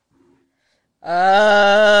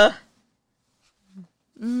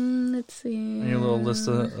 Let's see. Your little list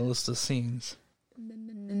of scenes.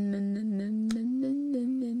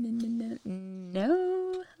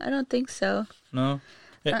 No, I don't think so. No.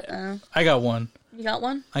 I got one. You got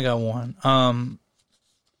one? I got one.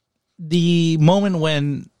 The moment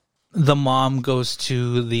when the mom goes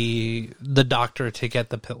to the doctor to get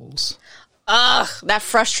the pills. Ugh, that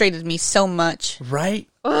frustrated me so much. Right?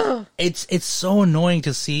 Ugh. It's so annoying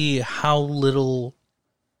to see how little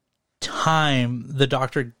time the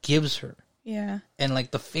doctor gives her. Yeah. And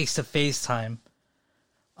like the face-to-face time.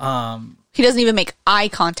 He doesn't even make eye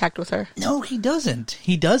contact with her. No, he doesn't.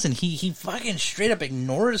 He fucking straight up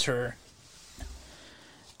ignores her.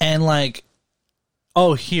 And like,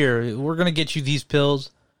 oh, here, we're going to get you these pills.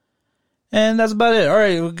 And that's about it. All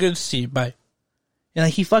right, we're good to see you. Bye. And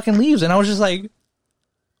like, he fucking leaves. And I was just like,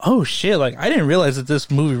 oh shit. Like, I didn't realize that this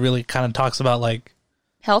movie really kind of talks about like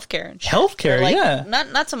healthcare and shit. Healthcare, Or, like, yeah.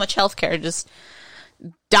 Not so much healthcare, just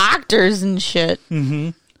doctors and shit.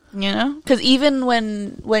 Mm-hmm. You know? Because even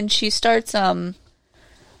when she starts,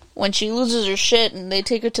 when she loses her shit and they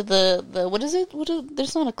take her to the what is it?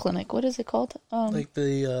 There's not a clinic. What is it called? Like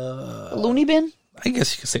the loony bin? I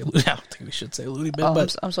guess you could say loony. I don't think we should say loony bin, Oh,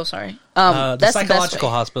 but I'm so sorry. the That's psychological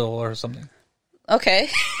the best hospital or something. way. Okay.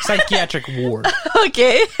 Psychiatric ward.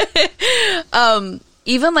 Okay.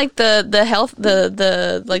 Even like the health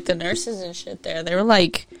the like the nurses and shit there, they were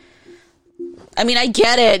like, I mean, I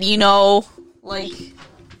get it, you know, like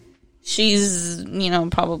she's, you know,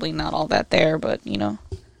 probably not all that there, but you know,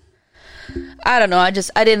 I don't know. I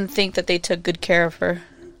didn't think that they took good care of her.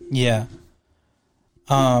 Yeah.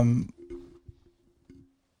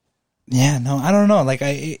 Yeah, no, I don't know. Like,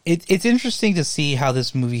 it's interesting to see how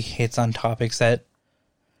this movie hits on topics that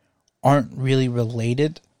aren't really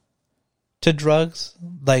related to drugs.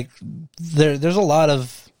 Like, there's a lot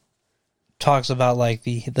of talks about like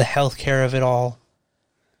the healthcare of it all.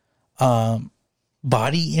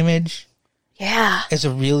 Body image. Yeah. It's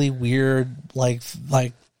a really weird like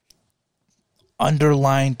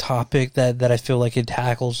underlying topic that I feel like it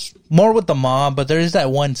tackles more with the mom, but there is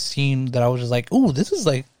that one scene that I was just like, ooh, this is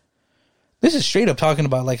straight up talking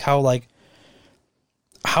about like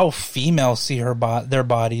how females see their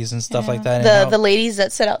bodies and stuff like that. And The ladies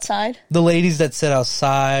that sit outside. the ladies that sit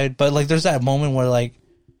outside, but like there's that moment where like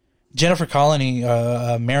Jennifer Connelly,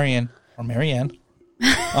 Marianne,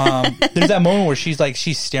 there's that moment where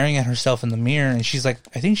she's staring at herself in the mirror and she's like,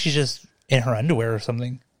 I think she's just in her underwear or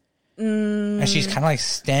something. And she's kind of like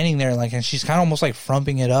standing there, like, and she's kind of almost like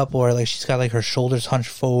frumping it up, or like she's got like her shoulders hunched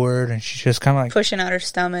forward, and she's just kind of like Pushing out her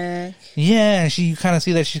stomach. yeah. And you kind of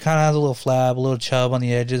see that she kind of has a little flab, a little chub on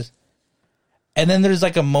the edges. And then there's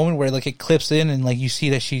like a moment where like it clips in, and like you see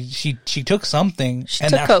that she took something. She and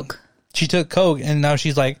took now coke. She took coke, and now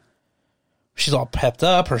she's all pepped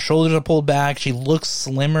up. Her shoulders are pulled back. She looks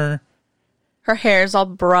slimmer. Her hair's all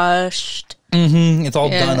brushed. Mm-hmm. It's all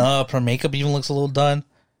Yeah. done up. Her makeup even looks a little done.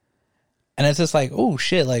 And it's just like, oh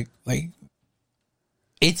shit, like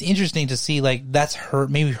it's interesting to see like that's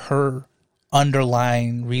maybe her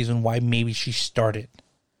underlying reason why maybe she started.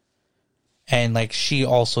 And like she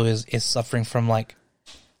also is suffering from like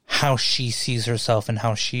how she sees herself and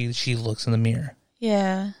how she looks in the mirror.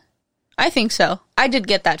 Yeah. I think so. I did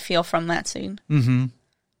get that feel from that scene. Mm-hmm.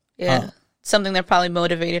 Yeah. Something that probably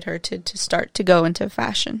motivated her to start to go into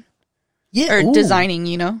fashion. Yeah. Or Ooh. designing,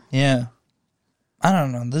 you know? Yeah. I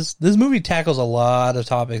don't know. This movie tackles a lot of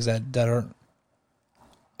topics that aren't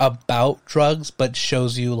about drugs, but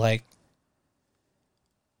shows you like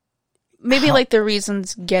Maybe like the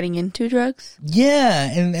reasons getting into drugs.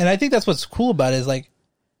 yeah, and I think that's what's cool about it is like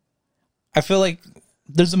I feel like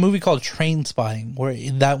there's a movie called Train Spotting where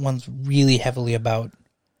that one's really heavily about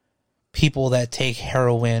people that take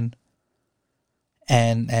heroin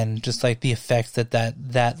and just like the effects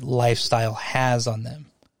that lifestyle has on them.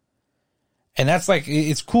 And that's like,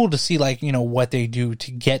 it's cool to see like, you know, what they do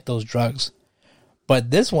to get those drugs.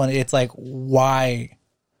 But this one, it's like, why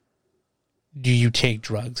do you take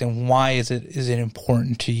drugs and why is it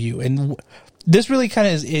important to you? And this really kind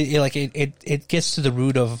of is it gets to the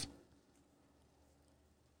root of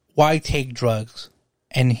why take drugs.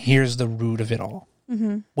 And here's the root of it all,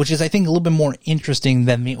 which is, I think, a little bit more interesting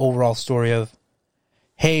than the overall story of,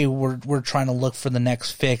 hey, we're trying to look for the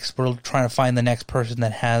next fix. We're trying to find the next person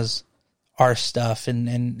that has our stuff, and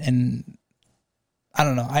I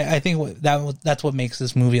don't know. I think that's what makes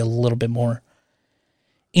this movie a little bit more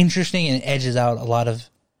interesting and edges out a lot of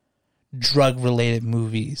drug related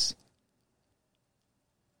movies.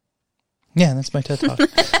 Yeah, that's my TED Talk.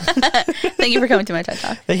 Thank you for coming to my TED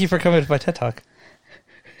Talk. Thank you for coming to my TED Talk.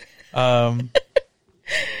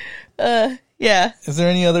 Yeah. Is there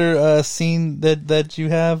any other scene that you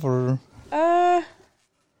have, or No,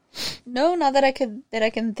 not that I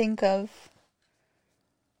can think of.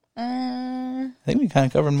 I think we kind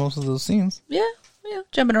of covered most of those scenes. Yeah. Yeah,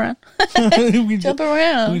 jumping around. we Jump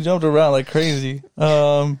around. We jumped around like crazy.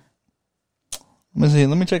 Let me see.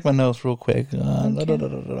 Let me check my notes real quick.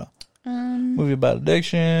 Movie about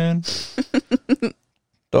addiction.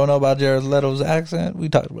 Don't know about Jared Leto's accent. We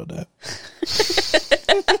talked about that.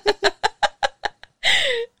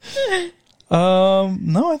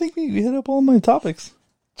 No, I think we hit up all my topics.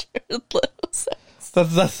 Jared Leto's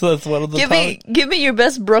That's one of the topics. Give me your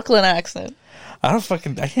best Brooklyn accent. I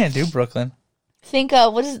can't do Brooklyn. Think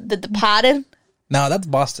what is it, the Departed? No, that's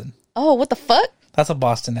Boston. Oh, what the fuck? That's a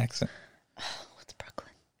Boston accent. What's Brooklyn?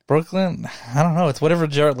 Brooklyn, I don't know. It's whatever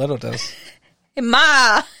Jared Leto does. Hey,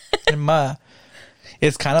 Ma.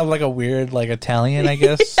 It's kind of like a weird, like Italian, I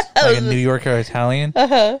guess, like a New Yorker Italian.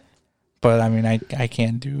 But I mean, I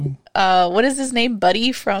can't do. What is his name?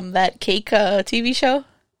 Buddy from that cake TV show.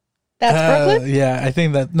 That's Brooklyn. Yeah, I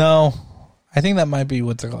think that might be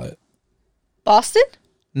what's it called. Boston.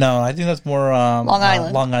 No, I think that's more Long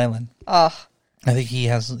Island. Long Island. Oh, I think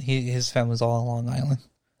his family's all on Long Island.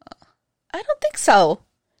 I don't think so.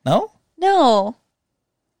 No. No.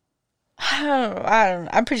 I don't.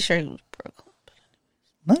 I'm pretty sure he was Brooklyn.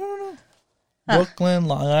 No. Brooklyn,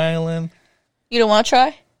 Long Island. You don't want to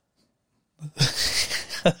try?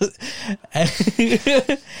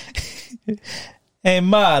 Hey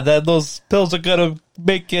Ma, those pills are gonna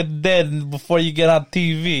make you dead before you get on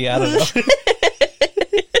TV. I don't know.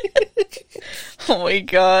 Oh my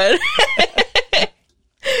god.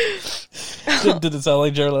 Did it sound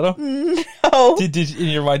like Jared Leto? No. Did in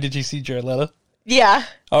your mind did you see Jared Leto? Yeah.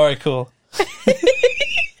 All right, cool.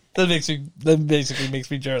 That basically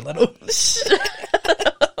makes me Jared Leto.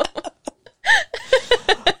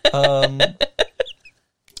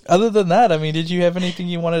 Other than that, I mean, did you have anything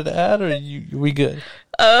you wanted to add, or are we good?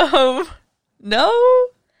 No.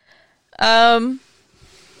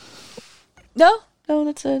 No,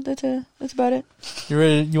 that's about it. You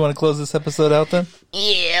ready? You want to close this episode out then?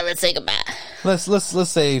 Yeah, let's take a bath. Let's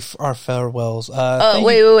say our farewells.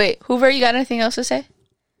 Wait. Hoover, you got anything else to say?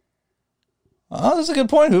 Oh, that's a good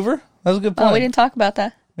point, Hoover. That's a good point. Oh, we didn't talk about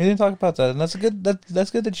that. We didn't talk about that, and that's good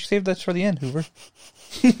that you saved that for the end, Hoover.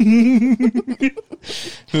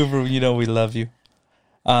 Hoover, you know we love you.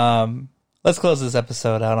 Let's close this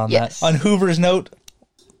episode out on that. On Hoover's note,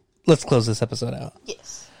 let's close this episode out.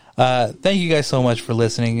 Yes. Thank you guys so much for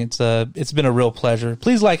listening. It's been a real pleasure.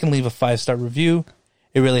 Please like and leave a 5-star review.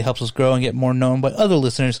 It really helps us grow and get more known by other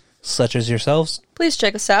listeners such as yourselves. Please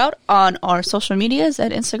check us out on our social medias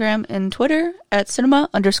at Instagram and Twitter at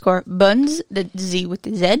cinema_buns, the Z with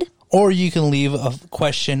the Z. Or you can leave a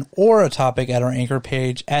question or a topic at our Anchor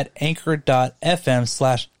page at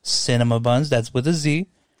anchor.fm/cinemabuns. That's with a Z.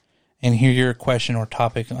 And hear your question or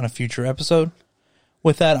topic on a future episode.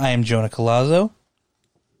 With that, I am Jonah Colazzo.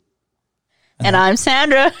 And I'm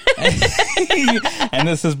Sandra. And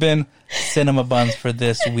this has been Cinema Buns for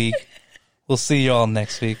this week. We'll see you all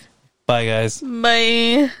next week. Bye, guys.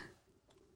 Bye.